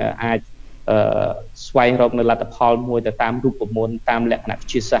យើងអាចស្វែងរកនៅលទ្ធផលមួយទៅតាមរូបមន្តតាមលក្ខណៈវិ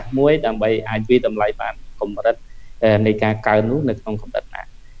ទ្យាសាស្ត្រមួយដើម្បីអាចវាយតម្លៃបានកម្រិតនៃការកើននោះនៅក្នុងកម្រិតណា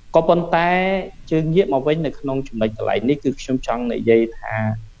ក៏ប៉ុន្តែជើងងាកមកវិញនៅក្នុងចំណុចកន្លែងនេះគឺខ្ញុំចង់និយាយថា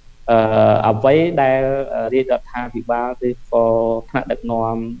អ្វីដែលរាជរដ្ឋាភិបាលឬក៏ថ្នាក់ដឹក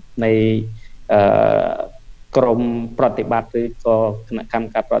នាំនៃក្រមប្រតិបត្តិឬក៏គណៈកម្ម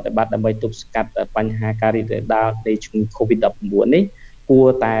ការប្រតិបត្តិដើម្បីទប់ស្កាត់បញ្ហាការរីករាលដាលនៃជំងឺ COVID-19 នេះគួរ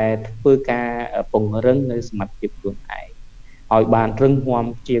តែធ្វើការពង្រឹងនៅសមត្ថភាពខ្លួនឯងឲ្យបានរឹងមាំ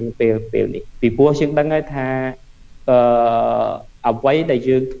ជាងពេលនេះពីព្រោះយើងដឹងហើយថាអ្វីដែល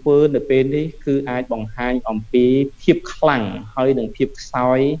យើងធ្វើនៅពេលនេះគឺអាចបង្ហាញអំពីភាពខ្លាំងហើយនិងភាពខ្សោ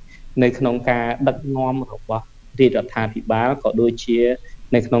យនៅក្នុងការដឹកនាំរបស់រាជរដ្ឋាភិបាលក៏ដូចជា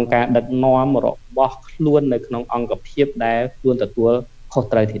នៅក្នុងការដឹកនាំរបស់ខ្លួននៅក្នុងអង្គភាពដែលខ្លួនទទួលខុស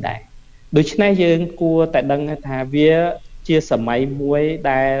ត្រូវទីដែរដូច្នេះយើងគួរតែដឹងថាវាជាសម័យមួយ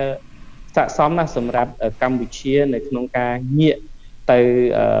ដែលស័ក្តិសមណាស់សម្រាប់កម្ពុជានៅក្នុងការងាកទៅ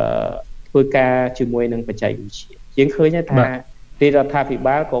ធ្វើការជាមួយនឹងបច្ចេកវិទ្យាយើងឃើញថារាជរដ្ឋាភិ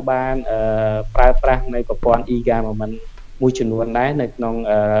បាលក៏បានប្រើប្រាស់នៅប្រព័ន្ធ e-government មួយចំនួនដែរនៅក្នុង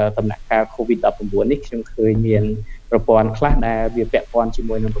ដំណាក់កាល COVID-19 នេះខ្ញុំឃើញមានប្រព័ន្ធខ្លះដែលវាពាក់ព័ន្ធជា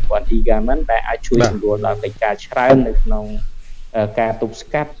មួយនឹងប្រព័ន្ធ e-government ដែលអាចជួយសម្រួលដល់កិច្ចការច្រើននៅក្នុងការទប់ស្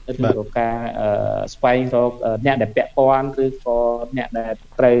កាត់ឬក៏ការស្វែងរកអ្នកដែលពាក់ព័ន្ធឬក៏អ្នកដែល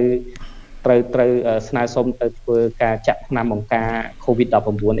ត្រូវស្នើសុំទៅធ្វើការចាក់ថ្នាំបង្ការ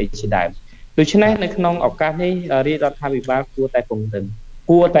COVID-19 អីជាដើមដូច្នេះនៅក្នុងឱកាសនេះរាជរដ្ឋាភិបាលគួរតែពង្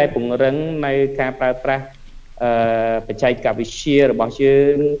រឹងនៅការប្រើប្រាស់បច្ចេកវិទ្យារបស់យើ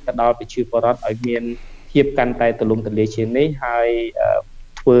ងទៅដល់ប្រជាពលរដ្ឋឲ្យមានភាពកាន់តែទូលំទូលាយជាងនេះហើយ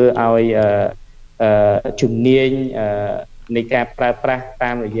ធ្វើឲ្យជំនាញនៃការប្រើប្រាស់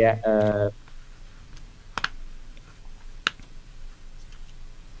តាមរយៈ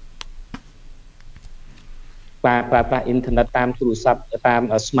ប្រើប្រាស់អ៊ីនធឺណិតតាមទូរស័ព្ទតាម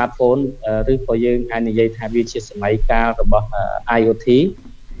smartphone ឬក៏យើងអាចនិយាយថាវាជាសម័យកាលរបស់ IoT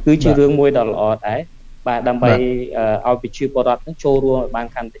គឺជារឿងមួយដ៏ល្អដែរបាទដើម្បីឲ្យប្រជាពលរដ្ឋនឹងចូលរួមឲ្យបាន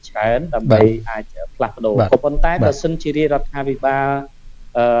កាន់តែច្រើនដើម្បីអាចផ្លាស់ប្ដូរក៏ប៉ុន្តែបើសិនជារាជរដ្ឋាភិបាល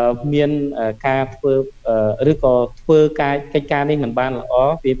មានការធ្វើឬក៏ធ្វើការកិច្ចការនេះមិនបានល្អ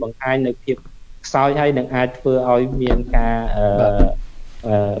វាបង្ហាញនៅភាពខ្សោយហើយនឹងអាចធ្វើឲ្យមានការ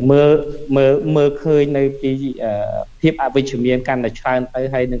មើលឃើញនៅពីភាពអវិជ្ជមានកាន់តែច្រើនទៅ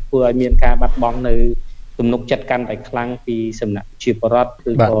ហើយនឹងធ្វើឲ្យមានការបាត់បង់នៅទំនុកចិត្តកាន់តែខ្លាំងពីសំណាក់ប្រជាពលរដ្ឋ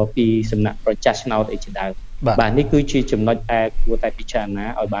ឬក៏ពីសំណាក់ប្រជាឆ្នោតអីជាដើមបាទនេះគឺជាចំណុចដែលគួរតែពិចារណា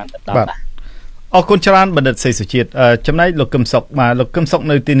ឲ្យបានទៅដល់បាទអរគុណច្រើនបណ្ឌិតសេសុជាតិចំណែកលោកកឹមសុខបាទលោកកឹមសុខ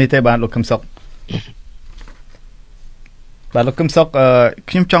នៅទីនេះទេបាទលោកកឹមសុខបាទលោកកឹមសុខ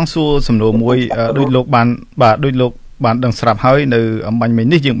ខ្ញុំចង់សួរសំណួរមួយដោយលោកបានបាទដោយលោកបានដឹងស្រាប់ហើយនៅអំបញ្ញមិញ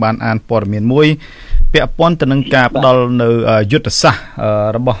នេះយើងបានអានព័ត៌មានមួយពាក់ព័ន្ធទៅនឹងការផ្ដល់នៅយុទ្ធសាស្ត្រ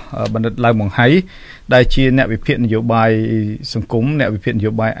របស់បណ្ឌិតឡៅម៉ុងហៃដែលជាអ្នកវិភាគនយោបាយសង្គមអ្នកវិភាគន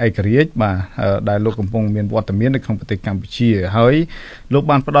យោបាយឯករាជ្យបាទដែលលោកកំពុងមានវត្តមាននៅក្នុងប្រទេសកម្ពុជាហើយលោក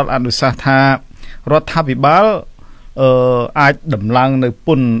បានផ្ដល់អនុសាសន៍ថារដ្ឋាភិបាលអាចដំឡើងនៅព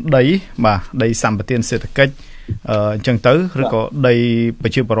ន្ធដីបាទដីសម្បត្តិសេដ្ឋកិច្ចអញ្ចឹងទៅឬក៏ដីប្រ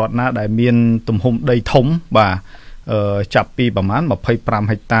ជាពលរដ្ឋណាដែលមានទំហំដីធំបាទចាប់ពីប្រមាណ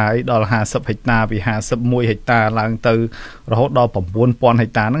25ហិកតាដល់50ហិកតាពី51ហិកតាឡើងទៅរហូតដល់9000ហិក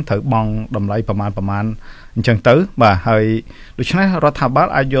តាហ្នឹងត្រូវបង់តម្លៃប្រមាណអញ្ចឹងទៅបាទហើយដូច្នេះរដ្ឋាភិបាល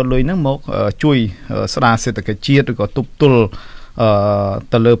អាចយកលុយហ្នឹងមកជួយស្ដារសេដ្ឋកិច្ចជាតិឬក៏ទប់ទល់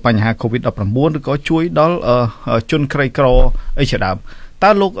ទៅលើបញ្ហា COVID-19 ឬក៏ជួយដល់ជនក្រីក្រអីជាដើមតើ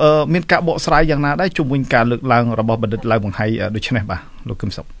លោកមានការបកស្រាយយ៉ាងណាដែរជុំវិញការលើកឡើងរបស់បណ្ឌិតឡៅម៉ុងហៃដូចនេះបាទលោកកឹ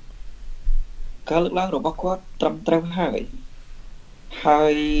មសុខការលើកឡើងរបស់គាត់ត្រឹមត្រូវហើ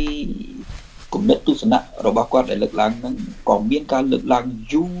យគំនិតទស្សនៈរបស់គាត់ដែលលើកឡើងហ្នឹងក៏មានការលើកឡើង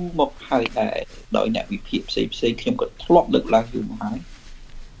យូរមកហើយដែរដោយអ្នកវិភាគផ្សេងខ្ញុំក៏ធ្លាប់លើកឡើងយូរមកហើយ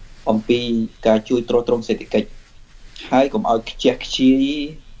អំពីការជួយទ្រទ្រង់សេដ្ឋកិច្ចហើយកុំឲ្យខ្ជះខ្ជាយ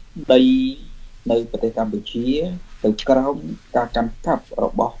ដីនៅប្រទេសកម្ពុជាទៅក្រោមការកាន់កាប់រ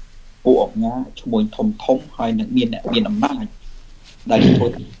បស់ពួកអង្គការឈ្មោះធំហើយនឹងមានអ្នកមានអំណាចដែលធ្វើ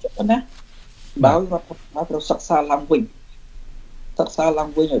ចិត្តណាដោយរដ្ឋាភិបាលត្រូវសិក្សាឡើងវិញ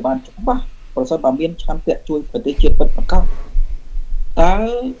ឲ្យបានច្បាស់ប្រសិនបើមានឆន្ទៈជួយប្រទេសជាតិពិតប្រាកដតើ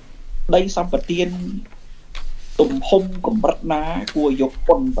ដីសម្បត្តិទំហំកម្រិតណាគួរយកព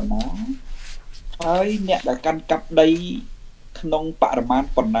ន្ធប៉ុណ្ណាហើយអ្នកដែលកាន់កាប់ដីក្នុងបរិមាណ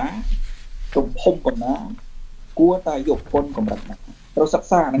ប៉ុណ្ណាទំហំប៉ុណ្ណាគួរតែយកពន្ធកម្រិតណាត្រូវសិក្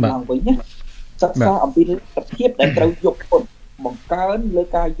សានឹងឡើងវិញណាសិក្សាអំពីលទ្ធភាពដែលត្រូវយកពន្ធបង្កើនលើ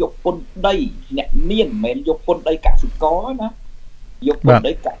ការយកពន្ធដីអ្នកមានមិនមែនយកពន្ធដីកសិករណាយកពន្ធ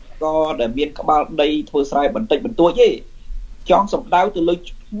ដីកសិករដែលមានក្បាលដីធ្វើស្រែបន្តិចបន្តួចទេចង់សំដៅទៅលើ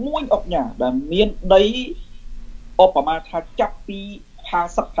ឈ្មួញអង្គការដែលមានដីឧបមាថាចាប់ពី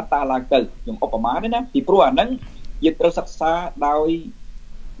50ហិកតាឡើងទៅខ្ញុំឧបមាទេណាពីព្រោះអាហ្នឹងយើងត្រូវសិក្សាដោយ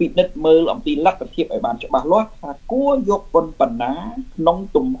ពិនិត្យមើលអំពីលទ្ធភាពឲ្យបានច្បាស់លាស់ថាគួរយកពន្ធប៉ុណ្ណាក្នុង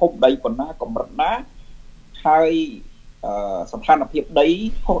ទំហំដីប៉ុណ្ណាកម្រិតណាហើយស្ថានភាពដី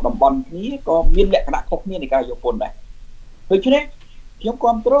ខុសតំបន់គ្នាក៏មានលក្ខណៈខុសគ្នានៃការយកពន្ធដែរដូច្នេះខ្ញុំ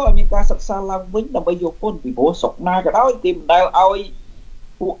គាំទ្រឲ្យមានការសិក្សាឡើងវិញដើម្បីយកពន្ធពីព្រោះស្រុកណាក៏ដោយគេមិនដែលឲ្យ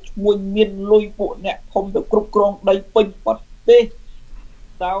ពួកឈ្មួញមានលុយពួកអ្នកធំទៅគ្រប់គ្រងដីពេញប្រទេស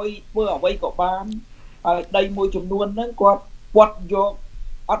ដោយធ្វើអ្វីក៏បានហើយដីមួយចំនួនហ្នឹងគាត់យក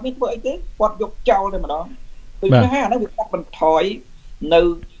អត់មានធ្វើអីទេគាត់យកចោលតែម្ដងដូច្នេះអាហ្នឹងវាកាត់បន្ថយនៅ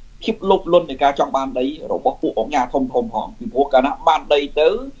ភាពលោភលន់នៃការចង់បានដីរបស់ពួកអង្គការធំផងពីព្រោះកាលណាបានដីទៅ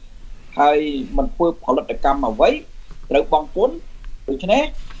ហើយមិនធ្វើផលិតកម្មអ្វីត្រូវបង់ពន្ធដូច្នេះ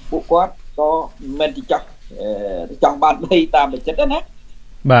ពួកគាត់ក៏មិនទៅចង់បានដីតាមចិត្តទេណា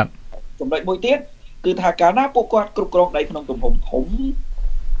បាទចំណុចមួយទៀតគឺថាកាលណាពួកគាត់គ្រប់គ្រងដីក្នុងទំហំធំ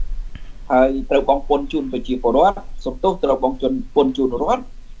ហើយត្រូវបង់ពន្ធជូនប្រជាពលរដ្ឋសំទោសត្រូវបង់ពន្ធជូនរដ្ឋ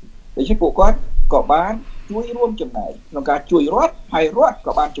ដូច្នេះពួកគាត់ក៏បានជួយរួមចំណែកក្នុងការជួយរដ្ឋហើយរដ្ឋ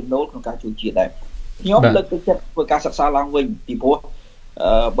ក៏បានចំណូលក្នុងការជួយជាតិដែរខ្ញុំលើកទឹកចិត្តធ្វើការសិក្សាឡើងវិញពីព្រោះ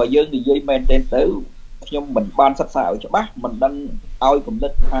បើយើងនិយាយមែនទែនទៅខ្ញុំមិនបានសិក្សាឲ្យច្បាស់មិនដឹងឲ្យគំនិ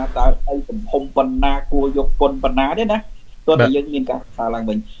តថាតើអីទំហំប៉ុណ្ណាគួរយកពន្ធប៉ុណ្ណាទេណាទោះតែយើងមានការសិក្សាឡើង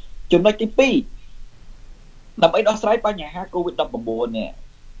វិញចំណុចទី2ដើម្បីដោះស្រាយបញ្ហា COVID-19 នេះ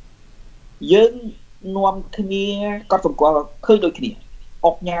យើងនាំគ្នាកត់សម្គាល់ឃើញដូចគ្នាអ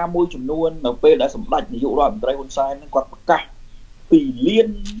ង្គការមួយចំនួននៅពេលដែលសម្ដេចនាយករដ្ឋមន្ត្រីហ៊ុនសែននឹងគាត់ប្រកាស2លាន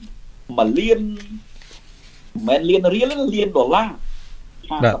1លានមិនមែនលានរៀលលានដុល្លារ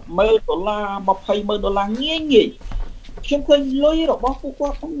$50,000 $20,000ងាយខ្ញុំឃើញលុយរបស់ពួកគា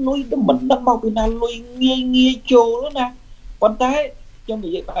ត់លុយទៅមិនដឹងមកពីណាលុយងាយចូលណាប៉ុន្តែខ្ញុំនិ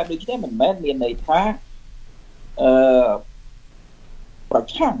យាយបែបដូចនេះមិនមែនមានន័យថាប្រ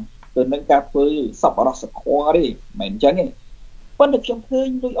ឆាំងទៅនឹងការធ្វើសប្បុរសធម៌ទេមិនអញ្ចឹងទេប៉ុន្តែខ្ញុំឃើញ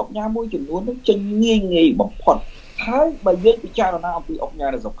លុយអង្គការមួយចំនួននឹងចេញងាយបំផុតហើយបើយើងពិចារណាអំពីអង្គការ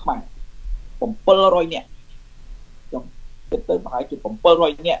នៅស្រុកខ្មែរ700នាក់ខ្ញុំគិតទៅប្រហែលជា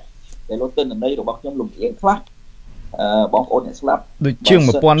700នាក់ដែលលោកទិន្នន័យរបស់ខ្ញុំលំអៀងខ្លះបងប្អូនអ្នកស្លាប់ដូចជាង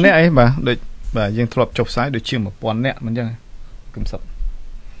1000នាក់អីបាទដូចបាទយើងធ្លាប់ចុះផ្សាយដូចជាង1000នាក់មិនអញ្ចឹងគំសត់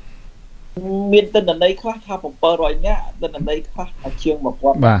មានទិន្នន័យខ្លះថា700នាក់ទិន្នន័យខ្លះថាជាង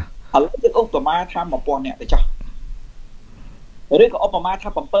1000បាទឥឡូវយើងឧបមាថា1000នាក់ទៅចុះឬក៏ឧបមាថា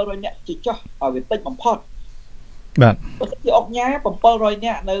700នាក់ជាចុះឲ្យវាតិចបំផុតបាទបើសិនជាអង្គការ700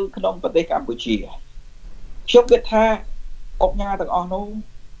នាក់នៅក្នុងប្រទេសកម្ពុជាខ្ញុំគិតថាអង្គការទាំងអស់នោះ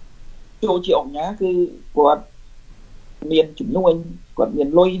ចូលជាអង្គការគឺគាត់មានចំនួនគាត់មាន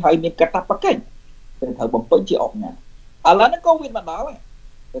លុយហើយមានកាតព្វកិច្ចត្រូវបំពេញជាអង្គការឥឡូវហ្នឹងកូវីដមកដល់ហើយ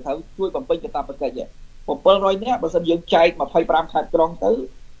ត្រូវជួយបំពេញកាតព្វកិច្ច700នាក់បើសិនយើងចែក25ខេត្តក្រុងទៅ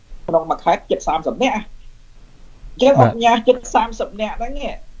ក្នុងមួយខេត្តជិត30នាក់ចឹងអង្គការជិត30នាក់ហ្នឹង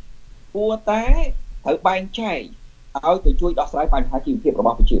គួរតែត្រូវបែងចែកឲ្យទៅជួយដោះស្រាយបញ្ហាជីវភាពរប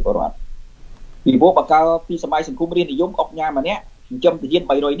ស់ប្រជាពលរដ្ឋពីព្រោះបកកើតពីសម័យសង្គមរាស្ត្រនិយមអង្គការម្នាក់ចិញ្ចឹមទាហាន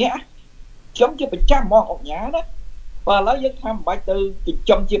300នាក់ខ្ញុំជាប្រចាំហ្មងអង្គការណាបើឥឡូវយើងថាមិនបាច់ទៅចិញ្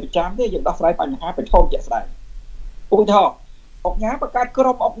ចឹមជាប្រចាំទេយើងដោះស្រាយបញ្ហាប្រឈមជាក់ស្ដែងឧទាហរណ៍អង្គការបង្កើតក្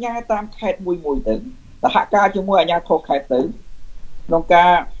រុមអង្គការតាមខេត្តមួយទៅសហការជាមួយអាជ្ញាធរខេត្តទៅក្នុងកា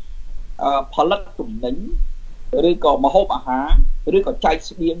រផលិតទំនិញឬក៏ម្ហូបអាហារឬក៏ចែក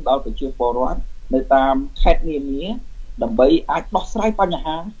ស្បៀងដល់ប្រជាពលរដ្ឋនៅតាមខេត្តនានាដើម្បីអាចដោះស្រាយបញ្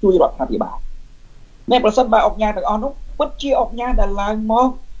ហាជួយរដ្ឋាភិបាលតែប្រសិនបើអង្គការទាំងអស់នោះពិតជាអង្គការដែលឡើងមក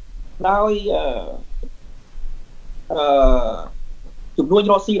ដោយចំនួន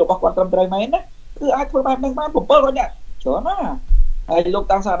រកស៊ីរបស់គាត់ត្រឹមត្រូវមែនណាគឺអាចធ្វើបែបហ្នឹងបាន700នាក់ច្រើនណាហើយលោក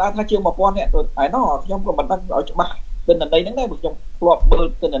តាំងសាដាថាជាង1000នាក់ទៅឯណោះខ្ញុំក៏មិនដឹងឲ្យច្បាស់ទិន្នន័យហ្នឹងដែរព្រោះខ្ញុំធ្លាប់មើល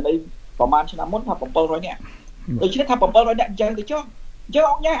ទិន្នន័យប្រហែលឆ្នាំមុនថា700នាក់ដូច្នេះថា700នាក់អញ្ចឹងទៅចុះ យើង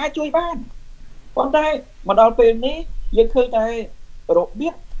អង្គញាអាចជួយបានប៉ុន្តែមកដល់ពេលនេះយើងឃើញតែរបៀ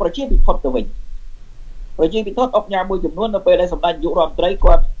បប្រជាពិធដ្ឋទៅវិញប្រជាពិធដ្ឋអង្គញាមួយចំនួននៅពេលដែលសម្ដេចនាយករដ្ឋមន្ត្រី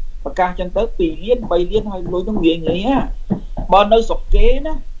គាត់ប្រកាសចឹងទៅ2លាន3លានហើយលុយនោះងាយងាយហ่าបើនៅស្រុកគេ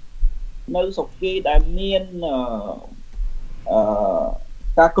ណានៅស្រុកគេដែលមាន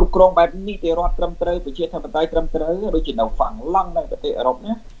ការគ្រប់គ្រងបែបនេះទីរដ្ឋត្រឹមត្រូវប្រជាធិបតេយ្យត្រឹមត្រូវដូចជានៅហ្វាំងឡង់នៅប្រទេសអឺរ៉ុប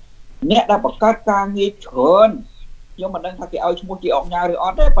ណាអ្នកដែលបង្កើតការងារច្រើនខ្ញុំមិនដឹងថាគេឲ្យឈ្មោះជាអង្គញាឬអ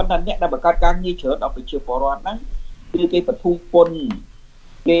ត់ទេប៉ុន្តែអ្នកដែលបង្កើតការងារច្រើនដល់ប្រជាពលរដ្ឋហ្នឹងគឺគេបន្ធូរពន្ធ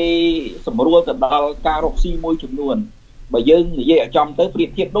គេសម្រួលទៅដល់ការរកស៊ីមួយចំនួនបើយើងនិយាយឲ្យចំទៅប្រៀប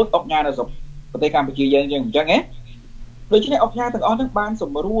ធៀបដូចអង្គញានៅប្រទេសកម្ពុជាយើងអញ្ចឹងហ៎ដូច្នេះអង្គញាទាំងអស់ហ្នឹងបានស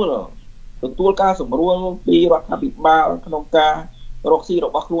ម្រួលទទួលការសម្រួលពីរដ្ឋាភិបាលក្នុងការរកស៊ីរ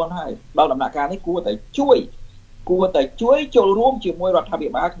បស់ខ្លួនហើយដល់ដំណាក់កាលនេះគួរតែជួយចូលរួមជាមួយរដ្ឋាភិ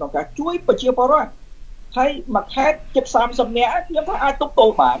បាលក្នុងការជួយប្រជាពលរដ្ឋហើយមួយខេត្តជិត30នាក់ខ្ញុំថាអាចទប់ទ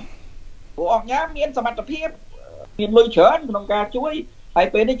ល់បានព្រោះអង្គញាមានសមត្ថភាពមានលុយច្រើនក្នុងការជួយហើយ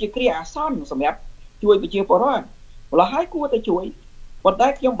ពេលនេះជាគ្រាអាសន្នសម្រាប់ជួយប្រជាពលរដ្ឋម្ល៉េះហើយគួរតែជួយប៉ុន្តែ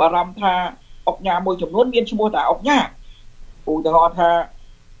ខ្ញុំបារម្ភថាអង្គញាមួយចំនួនមានឈ្មោះថាអង្គញាឧទាហរណ៍ថា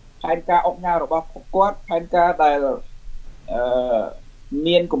ផែនការអង្គញារបស់គាត់ផែនការដែល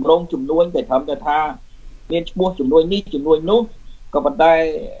មានគម្រោងជំនួញតែត្រឹមតែថាមានឈ្មោះជំនួញនេះជំនួញនោះក៏ប៉ុន្តែ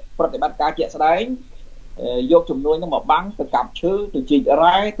ប្រតិបត្តិការជាក់ស្ដែងយកជំនួញនោះមកបាំងទៅកាប់ឈើទៅជីក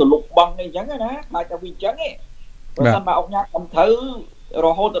រ៉ែទៅលុបបង់អីចឹងណាខ្លាចតែវាអញ្ចឹងឯងព្រោះតែមកអង្គញាកំត្រូវរ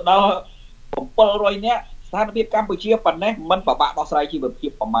ហូតទៅដល់700នាក់ស្ថានភាពកម្ពុជាប៉ុណ្ណេះមិនប្របាក់ដោះស្រាយជីវភា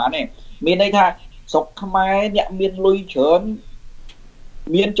ពប្រមាណទេមានន័យថាស្រុកខ្មែរអ្នកមានលុយច្រើន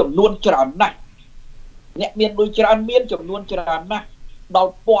មានចំនួនច្រើនណាស់អ្នកមានលុយច្រើនមានចំនួនច្រើនណាស់ដ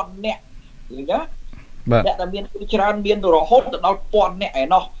ល់ពាន់អ្នកឃើញទេអ្នកដែលមានលុយច្រើនមានរហូតទៅដល់ពាន់អ្នកឯ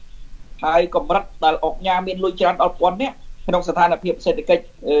ណោះហើយកម្រិតដែលអង្គញាមានលុយច្រើនដល់ពាន់អ្នកក្នុងស្ថានភាពសេដ្ឋកិច្ច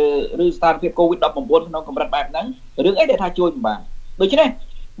ឬស្ថានភាព COVID-19 ក្នុងកម្រិតបែបហ្នឹងរឿងអីដែលថាជួយមិនបានដូច្នេះ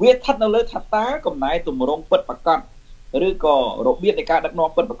វាស្ថិតនៅលើថាតើកំណែទម្រង់ពិតប្រាកដឬក៏របៀបនៃការដឹកនាំ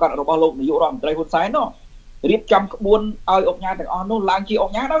ពិតប្រាកដរបស់លោកនាយករដ្ឋមន្ត្រីហ៊ុនសែននោះរៀបចំក្បួនឲ្យអង្គញាទាំងអស់នោះឡើងជាអ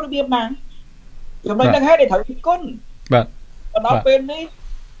ង្គញាដល់របៀបណាចំណុចហ្នឹងហើយដែលត្រូវពិគុណបាទដល់ពេលនេះ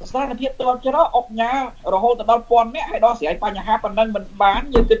ស្ថានភាពតច្រកអង្គញារហូតទៅដល់ពាន់នាក់ហើយដល់ស្រ័យបញ្ហាប៉ុណ្ណឹងមិនបាន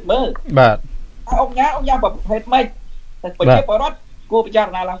យើងគិតមើលបាទអង្គញាប្រភេទម៉េចតែប្រជាពលរដ្ឋគួរពិចារ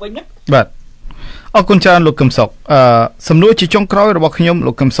ណាឡើងវិញណាបាទអរគុណច្រើនលោកកឹមសុខសំណួរជាចុងក្រោយរបស់ខ្ញុំ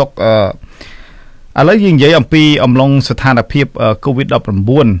លោកកឹមសុខឥឡូវយើងនិយាយអំពីអំឡុងស្ថានភាព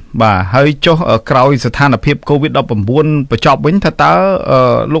COVID-19 បាទហើយចុះក្រោយស្ថានភាព COVID-19 បញ្ចប់វិញថាតើ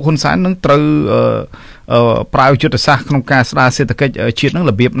លោកហ៊ុនសែននឹងត្រូវប្រើយុទ្ធសាស្ត្រក្នុងការស្ដារសេដ្ឋកិច្ចជាតិនឹង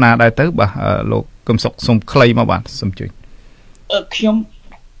របៀបណាដែរទៅបាទលោកកឹមសុខសូមខ្លីមកបាទសូមជួយខ្ញុំ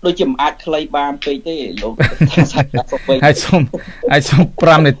ដូចជាមិនអាចខ្លីបានពេកទេលោកហើយសូម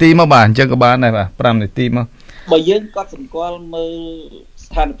5នាទីមកបាទអញ្ចឹងក៏បានដែរបាទ5នាទីមកបើយើងក៏សម្គាល់មើល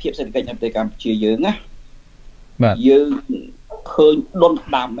ស្ថានភាពសេដ្ឋកិច្ចនៅប្រទេសកម្ពុជាយើងណាបាទយើងឃើញដុន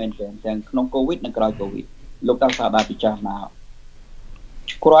ដាំមែនទេទាំងក្នុងកូវីដនិងក្រោយកូវីដលោកតាំងសាដាពិចារណា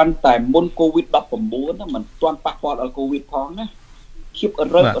គ្រាន់តែមុន COVID-19 មិនទាន់ប៉ះពាល់ដល់ COVID ផងណាជិប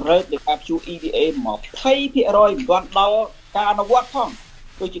រើនៃការព្យួរ EVA 20%មិនទាន់ដល់ការអនុវត្តផង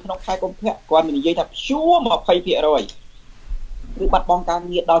ដូចជាក្នុងខែកុម្ភៈគាត់និយាយថាព្យួរ 20% គឺបាត់បង់ការ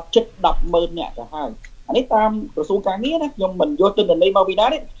ងារដល់ជិត 100000 នាក់ទៅហើយអានេះតាមក្រសួងការងារណាខ្ញុំមិនយកទិន្នន័យមកពីណា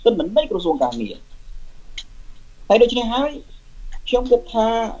ទេទិន្នន័យក្រសួងការងារហើយដូច្នេះហើយខ្ញុំគិតថា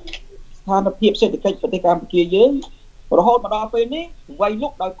ស្ថានភាពសេដ្ឋកិច្ចប្រទេសកម្ពុជាយើងរហូតមកដល់ពេលនេះវាយលុ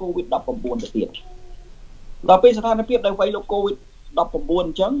កដោយ COVID-19 ទៅទៀតដល់ពេលស្ថានភាពដែលវាយលុក COVID-19 អ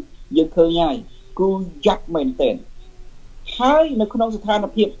ញ្ចឹងយើងឃើញហើយគឺយ៉ាប់មែនទែនហើយនៅក្នុងស្ថាន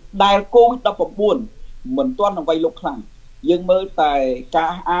ភាពដែល COVID-19 មិនទាន់នឹងវាយលុកខ្លាំងយើងមើលតែកា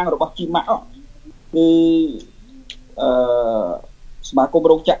រអាងរបស់ជីម៉ាក់គឺសមាគម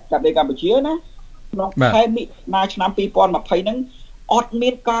រោងចក្រកាត់ដេរកម្ពុជាណាក្នុងខែមិថុនាឆ្នាំ2020ហ្នឹងអត់មា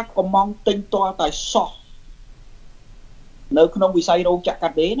នការកម្មង់ទិញទាល់តែសោះនៅក្នុងវិស័យរោងចក្រកា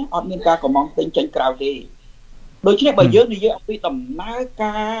ត់ដេរណាអត់មានការកម្មង់ទិញចេញក្រៅទេដូច្នេះបើយើងនិយាយអំពីដំណើរ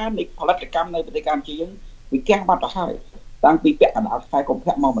ការនៃផលិតកម្មនៅប្រទេសកម្ពុជាយើងវាកាំងបាត់ទៅហើយតាំងពីពាក់កណ្ដាលខែកុម្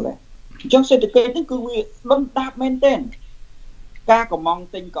ភៈមកម្លេះអញ្ចឹងសេដ្ឋកិច្ចនេះគឺវាដុនដាបមែនទែនការកម្មង់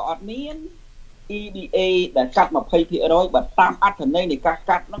ទិញក៏អត់មាន EBA ដែលកាត់ 20% បើតាមអត្ថន័យនៃការ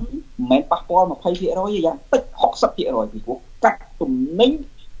កាត់ហ្នឹងមិនមែនប៉ះពាល់ 20% ទេយ៉ាងតិច 60% ពីព្រោះកាត់ទំនិញ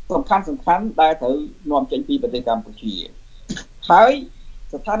សំខាន់ដែលត្រូវនាំចេញពីប្រទេសកម្ពុជាហើយ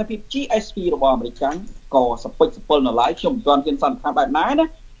ស្ថានភាព GSP របស់អាមេរិកក៏សពិចសពិលនៅឡើយខ្ញុំមិនទាន់មានសន្និដ្ឋានបែបណាណា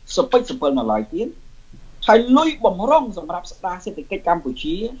សពិចសពិលនៅឡើយទៀតហើយលុយបំរុងសម្រាប់ស្ដារសេដ្ឋកិច្ចកម្ពុ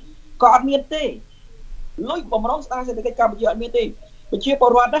ជាក៏អត់មានទេលុយបំរុងស្ដារសេដ្ឋកិច្ចកម្ពុជាអត់មានទេ ប្រជាពល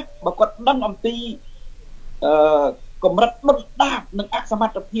រដ្ឋណាបើគាត់ដឹងអំពីកម្រិតដុតដាបនិងអសម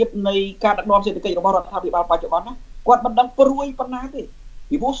ត្ថភាពនៃការដឹកនាំសេដ្ឋកិច្ចរបស់រដ្ឋាភិបាលបច្ចុប្បន្នណាគាត់មិនដឹងព្រួយប៉ុណ្ណាទេ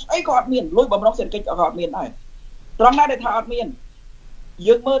ពីព្រោះស្អីក៏អត់មានលុយបំរុងសេដ្ឋកិច្ចក៏អត់មានដែរត្រង់ណាដែលថាអត់មាន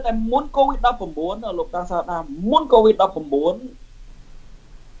យើងមើលតែមុន COVID-19 លោកតាសាដាមុន COVID-19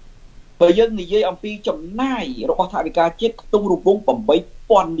 បើយើងនិយាយអំពីចំណាយរបស់ថវិកាជាតិខ្ទង់រង្វង់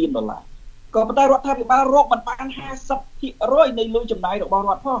$8,000 លានក៏ប៉ុន្តែរដ្ឋាភិបាលរកមិនបាន 50% នៃលុយចំណាយរបស់រ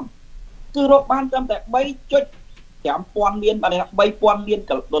ដ្ឋផងគឺរកបានត្រឹមតែ $3.5 លានបាទ$3,000 លាន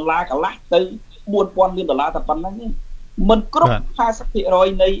ដុល្លារកន្លះទៅ$4,000 លានតែប៉ុណ្្នឹងមិនគ្រប់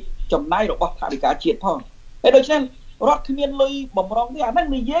 50% នៃចំណាយរបស់ថវិកាជាតិផងហើយដូច្នេះរដ្ឋគ្មានលុយបំរុងទេអាហ្នឹង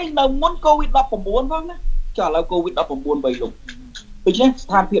និយាយនៅមុន COVID-19 ផងណាចាឥឡូវ COVID-19 បីលោកដូច្នេះស្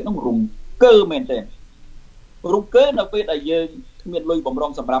ថានភាពហ្នឹងរង្គើមែនទេរង្គើនៅពេលដែលយើងគ្មានលុយបំរុ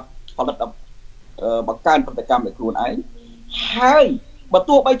ងសម្រាប់ផលិតបង្កើនផលិតកម្មដោយខ្លួនឯងហើយបើ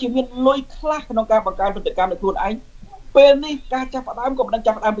ទោះបីជាមានលុយខ្លះក្នុងការបង្កើនផលិតកម្មដោយខ្លួនឯងពេលនេះការចាប់ផ្ដើមក៏មិនដឹង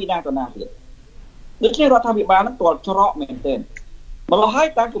ចាប់ផ្ដើមពីណាទៅណាទៀតដូច្នេះរដ្ឋាភិបាលហ្នឹងទាល់ច្រកមែនទេម្ល៉េះហើយ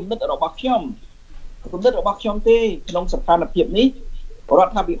តាមគំនិតរបស់ខ្ញុំទេក្នុងស្ថានភាពនេះរ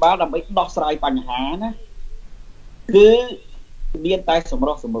ដ្ឋាភិបាលដើម្បីដោះស្រាយបញ្ហាណាគឺមានតែសម្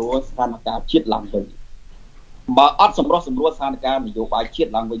រុះសម្រួលស្ថានភាពជាតិឡើងវិញបើអត់សម្រុះសម្រួលស្ថានភាពនយោបាយជាតិ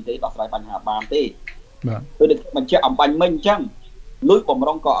ឡើងវិញទេដោះស្រាយបញ្ហាបានទេបាទគឺដូចបញ្ជាក់អំបញ្ញមិញអញ្ចឹងលុយបំ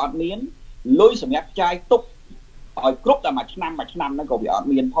រុងក៏អត់មានលុយសម្រាប់ចាយទុកឲ្យគ្រប់តែមួយឆ្នាំហ្នឹងក៏វាអត់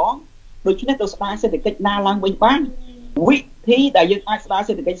មានផងដូច្នេះទៅស្ដារសេដ្ឋកិច្ចណាឡើងវិញបានវិធីដែលយើងអាចស្ដារ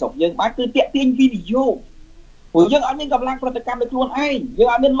សេដ្ឋកិច្ចស្រុកយើងបានគឺទាក់ទាញវិនិយោគព្រោះយើងអត់មានកម្លាំងផលិតកម្មដោយខ្លួនឯងយើង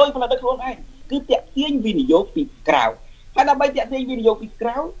អត់មានលុយផលិតដោយខ្លួនឯងគឺទាក់ទាញវិនិយោគពីក្រៅហើយដើម្បីទាក់ទាញវិនិយោគពីក្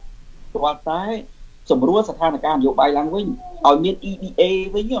រៅគ្រាន់តែសម្រួលស្ថានភាពនយោបាយឡើងវិញឲ្យមាន EBA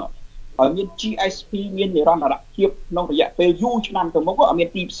វិញឲ្យមាន GSP មាននិរន្តរភាពក្នុងរយៈពេលយូរឆ្នាំទៅមុខឲ្យមាន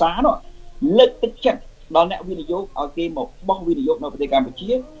ទីផ្សារនោះលើកទឹកចិត្តដល់អ្នកវិនិយោគឲ្យគេមកបោះវិនិយោគនៅប្រទេសកម្ពុ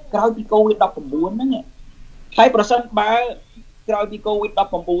ជាក្រោយពី COVID-19 ហ្នឹងហើយប្រសិនបើក្រោយពី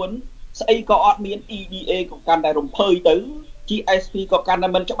COVID-19 ស្អីក៏អត់មាន EBA ក៏កាន់តែរំភើយទៅ GSP ក៏កាន់តែ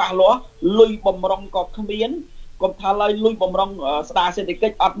មិនច្បាស់លាស់លុយបំរុងក៏គ្មានកុំថាឡើយលុយបំរុងស្ដារសេដ្ឋកិ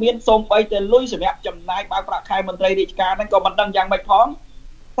ច្ចអត់មានសូម្បីតែលុយសម្រាប់ចំណាយបើប្រាក់ខែមន្ត្រីរាជការហ្នឹងក៏មិនដឹងយ៉ាងម៉េចផង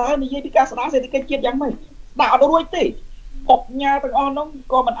តើនិយាយពីការស្ដារសេដ្ឋកិច្ចជាតិយ៉ាងម៉េចស្ដារអត់រួចទេអុកញ៉ាទាំងអស់ហ្នឹង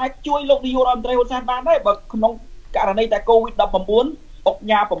ក៏មិនអាចជួយលោកនាយករដ្ឋមន្ត្រីហ៊ុនសែនបានដែរបើក្នុងករណីតែ COVID-19 អុក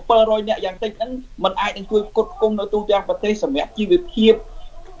ញ៉ា700នាក់យ៉ាងតិចហ្នឹងមិនអាចនឹងជួយផ្គត់ផ្គង់នៅទូទាំងប្រទេសសម្រាប់ជីវភាព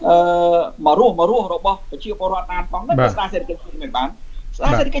មករស់របស់ប្រជាពលរដ្ឋបានផងហ្នឹងស្ដារសេដ្ឋកិច្ចជាតិមិនបានស្ដា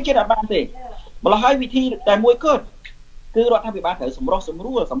រសេដ្ឋកិច្ចជាតិអត់បានទេម្ល៉េះហើយវិធីតែមួយគត់គឺរដ្ឋាភិបាលត្រូវសម្រុះសម្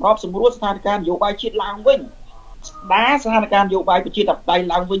រួលស្ថានភាពនយោបាយជាតិឡើងវិញស្ដារស្ថានភាពនយោបាយប្រជាធិបតេយ្យ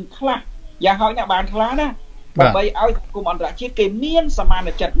ឡើងវិញខ្លះយ៉ាងហោចណាស់បានខ្លះណាដើម្បីឲ្យសង្គមអន្តរជាតិគេមានសមាន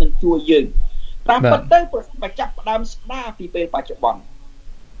ចិត្តនឹងជួយយើងតាមពិតទៅបើចាប់ផ្ដើមស្ដារពីពេលបច្ចុប្បន្ន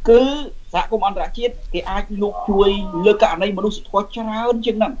គឺសហគមន៍អន្តរជាតិគេអាចលោកជួយលើកករណីមនុស្សធម៌ច្រើន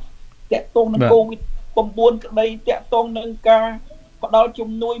ជាងហ្នឹងតាក់ទងនឹង COVID-19 ក្តីតាក់ទងនឹងការផ្ដល់ជំ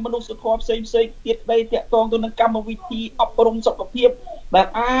នួយមនុស្សធម៌ផ្សេងទៀតក្តីតាក់ទងទៅនឹងកម្មវិធីអប់រំសុខភាពដែល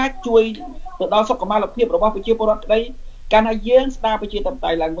អាចជួយទៅដល់សុខុមាលភាពរបស់ប្រជាពលរដ្ឋក្តីកាលណាយើងស្ដារប្រជាធិបតេ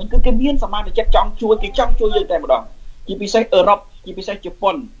យ្យឡើងវិញគឺគេមានសមាជិកចង់ជួយគេចង់ជួយយើងតែម្ដងជាពិសេសអឺរ៉ុបជាពិសេសជ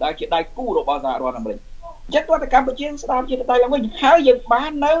ប៉ុនដែលជាដៃគូរបស់សហរដ្ឋអាមេរិកចិត្តរដ្ឋកម្ពុជាស្ដារប្រជាធិបតេយ្យឡើងវិញហើយយើងបា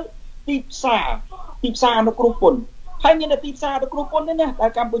ននៅទីផ្សារអនុគ្រោះពន្ធហើយមានតែទីផ្សារអនុគ្រោះពន្ធនេះណាដែ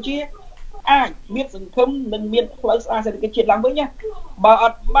លកម្ពុជាអាចមានសង្ឃឹមនិងមានផ្លូវស្ដារសេដ្ឋកិច្ចជាតិឡើងវិញណាបើអ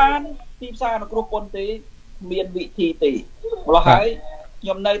ត់បានទីផ្សារអនុគ្រោះពន្ធទេមានវិធីទេម្ល៉េះហើយខ្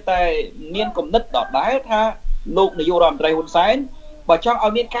ញុំនៅតែមានគំនិតដដែលថាលោកនាយករដ្ឋមន្ត្រីហ៊ុនសែនបើចង់ឲ្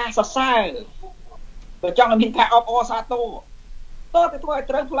យមានការសរសើរបើចង់ឲ្យមានការអបអរសាទរទៅធ្វើឲ្យ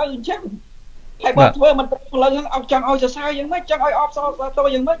ត្រូវផ្លូវអញ្ចឹងហើយបើធ្វើមិនត្រូវផ្លូវហ្នឹងអត់ចង់ឲ្យសរសើរយ៉ាងម៉េចចង់ឲ្យអបសាទរ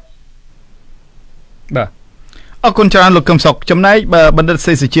យ៉ាងម៉េចបាទអរគុណច្រើនលោកកឹមសុខចំណែកបណ្ឌិត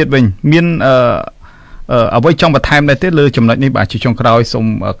សេដ្ឋជាតិវិញមានអ្វីចង់បន្ថែមដែរទេលើចំណុចនេះបាទជាចុងក្រោយសូម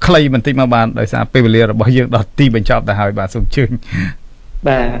ខ្លីបន្តិចមកបានដោយសារពេលវេលារបស់យើងដល់ទីបញ្ចប់ទៅហើយបាទសូមអញ្ជើញ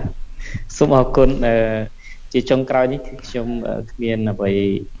បាទសូមអរគុណជាចុងក្រោយនេះគឺខ្ញុំគ្មានអ្វី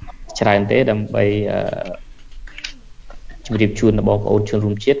ច្រើនទេដើម្បីជម្រាបជូនបងប្អូនជន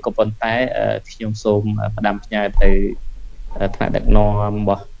រួមជាតិក៏ប៉ុន្តែខ្ញុំសូមផ្ដាំផ្ញើទៅថ្នាក់ដឹកនាំរប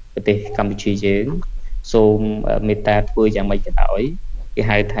ស់ប្រទេសកម្ពុជាយើងសូមមេត្តាធ្វើយ៉ាងម៉េចក៏ដោយគេ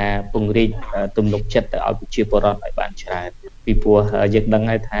ហៅថាពង្រីកទំនុកចិត្តទៅឲ្យប្រជាពលរដ្ឋឲ្យបានច្រើនពីព្រោះយើងដឹង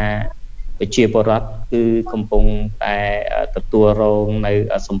ហើយថាប្រជាពលរដ្ឋគឺកំពុងតែទទួលរងនៅ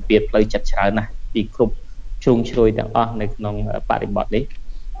សម្ពាធផ្លូវចិត្តច្រើនណាស់ពីគ្រប់ជ្រុងជ្រោយទាំងអស់នៅក្នុងបរិបទនេះ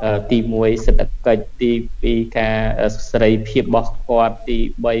ទី1សេដ្ឋកិច្ចទី2ការសេរីភាពរបស់គាត់ទី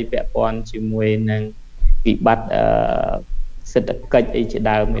3ពាក់ព័ន្ធជាមួយនឹងវិបត្តិសេដ្ឋកិច្ចអីជា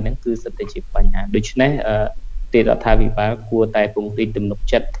ដើមហ្នឹងគឺសិតតែជាបញ្ហាដូច្នេះរដ្ឋាភិបាលគួរតែពង្រីកទំនុក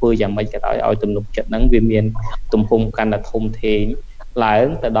ចិត្តធ្វើយ៉ាងម៉េចក៏ដោយឲ្យទំនុកចិត្តហ្នឹងវាមានទំហំកាន់តែធំធេងឡើង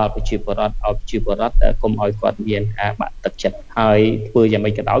ទៅដល់ប្រជាពលរដ្ឋឲ្យប្រជាពលរដ្ឋកុំឲ្យគាត់មានការបាក់ទឹកចិត្តហើយធ្វើយ៉ាង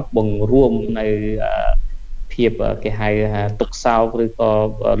ម៉េចក៏ដោយបង្រួមនៅភាពគេហៅថាទុកសោកឬក៏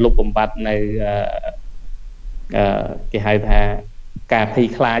លុបបំបាត់នៅគេហៅថាការភ័យ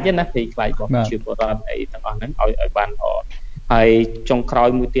ខ្លាចណាភ័យខ្លាចរបស់ប្រជាពលរដ្ឋអីទាំងអស់ហ្នឹងឲ្យបានល្អហើយចុងក្រោយ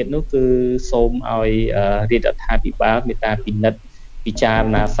មួយទៀតនោះគឺសូមឲ្យរាជរដ្ឋាភិបាលមេត្តាពិនិត្យពិចារ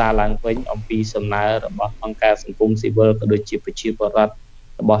ណាសារឡើងវិញអំពីសំណើរបស់អង្គការសង្គមស៊ីវិលក៏ដូចជាប្រជាពលរដ្ឋ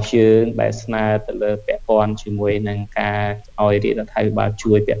របស់យើងដែលស្នើទៅលើពាក់ព័ន្ធជាមួយនឹងការឲ្យរាជរដ្ឋាភិបាល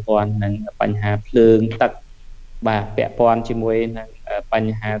ជួយពាក់ព័ន្ធនឹងបញ្ហាភ្លើងទឹកបាទពាក់ព័ន្ធជាមួយនឹងប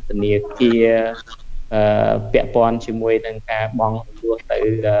ញ្ហាធនាគារពាក់ព័ន្ធជាមួយនឹងការបង់រំលោះទៅ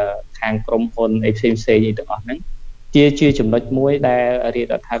ខាងក្រុមហ៊ុនអីផ្សេងៗទាំងអស់ហ្នឹងជាចំណុចមួយដែលរាជ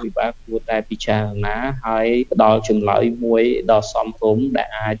រដ្ឋាភិបាលគួរតែពិចារណាហើយផ្ដល់ចម្លើយមួយដ៏សមរម្យដែល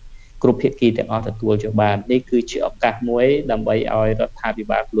អាចគ្រប់ភាគីទាំងអស់ទទួលយកបាននេះគឺជាឱកាសមួយដើម្បីឲ្យរដ្ឋាភិ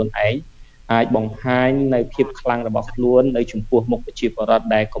បាលខ្លួនឯងអាចបង្ហាញនៅភាពខ្លាំងរបស់ខ្លួននៅចំពោះមុខប្រជាពលរដ្ឋ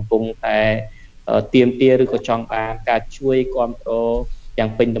ដែលកំពុងតែទាមទារឬក៏ចង់បានការជួយគ្រប់គ្រងយ៉ាង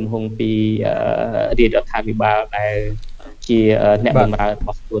ពេញទំហឹងពីរាជរដ្ឋាភិបាលដែលជាអ្នកបម្រើរប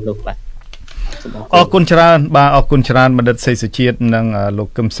ស់ខ្លួនលោកបាទអរគុណច្រើនបាទអរគុណច្រើនបណ្ឌិតសេសុជាតិនិងលោក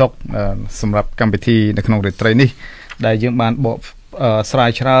កឹមសុខសម្រាប់កម្មវិធីនៅក្នុងរាត្រីនេះដែលយើងបានបកស្រាយ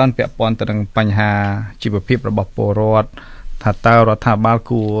ច្រើនពាក់ព័ន្ធទៅនឹងបញ្ហាជីវភាពរបស់ពលរដ្ឋថាតើរដ្ឋាភិបាល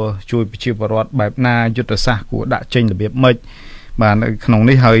គួរជួយប្រជាពលរដ្ឋបែបណាយុទ្ធសាស្ត្រគួរដាក់ចេញរបៀបម៉េចបាទនៅក្នុង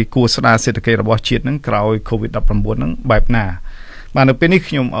នេះហើយគួរស្ដារសេដ្ឋកិច្ចរបស់ជាតិនឹងក្រោយ COVID-19 ហ្នឹងបែបណាបាទនៅពេលនេះ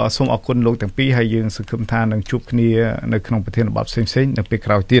ខ្ញុំសូមអរគុណលោកទាំងពីរហើយយើងសង្ឃឹមថានឹងជួបគ្នានៅក្នុងប្រធានបទផ្សេងៗនៅពេល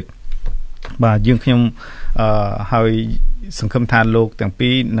ក្រោយទៀតបាទយើងខ្ញុំហើយសង្ឃឹមថាលោកទាំងពី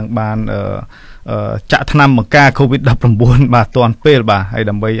រនឹងបានចាក់ថ្នាំបង្ការ COVID-19 បាទទាន់ពេលបាទហើយ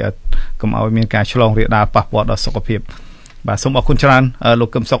ដើម្បីកុំឲ្យមានការឆ្លងរាលដាលប៉ះពាល់ដល់សុខភាពបាទសូមអរគុណច្រើនលោក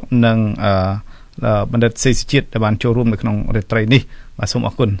កឹមសុខនិងបណ្ឌិតសេសុជាតិដែលបានចូលរួមនៅក្នុងរាត្រីនេះបាទសូមអ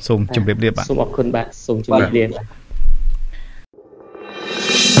រគុណសូមជម្រាបលាបាទសូមអរគុណបាទសូមជម្រាបលា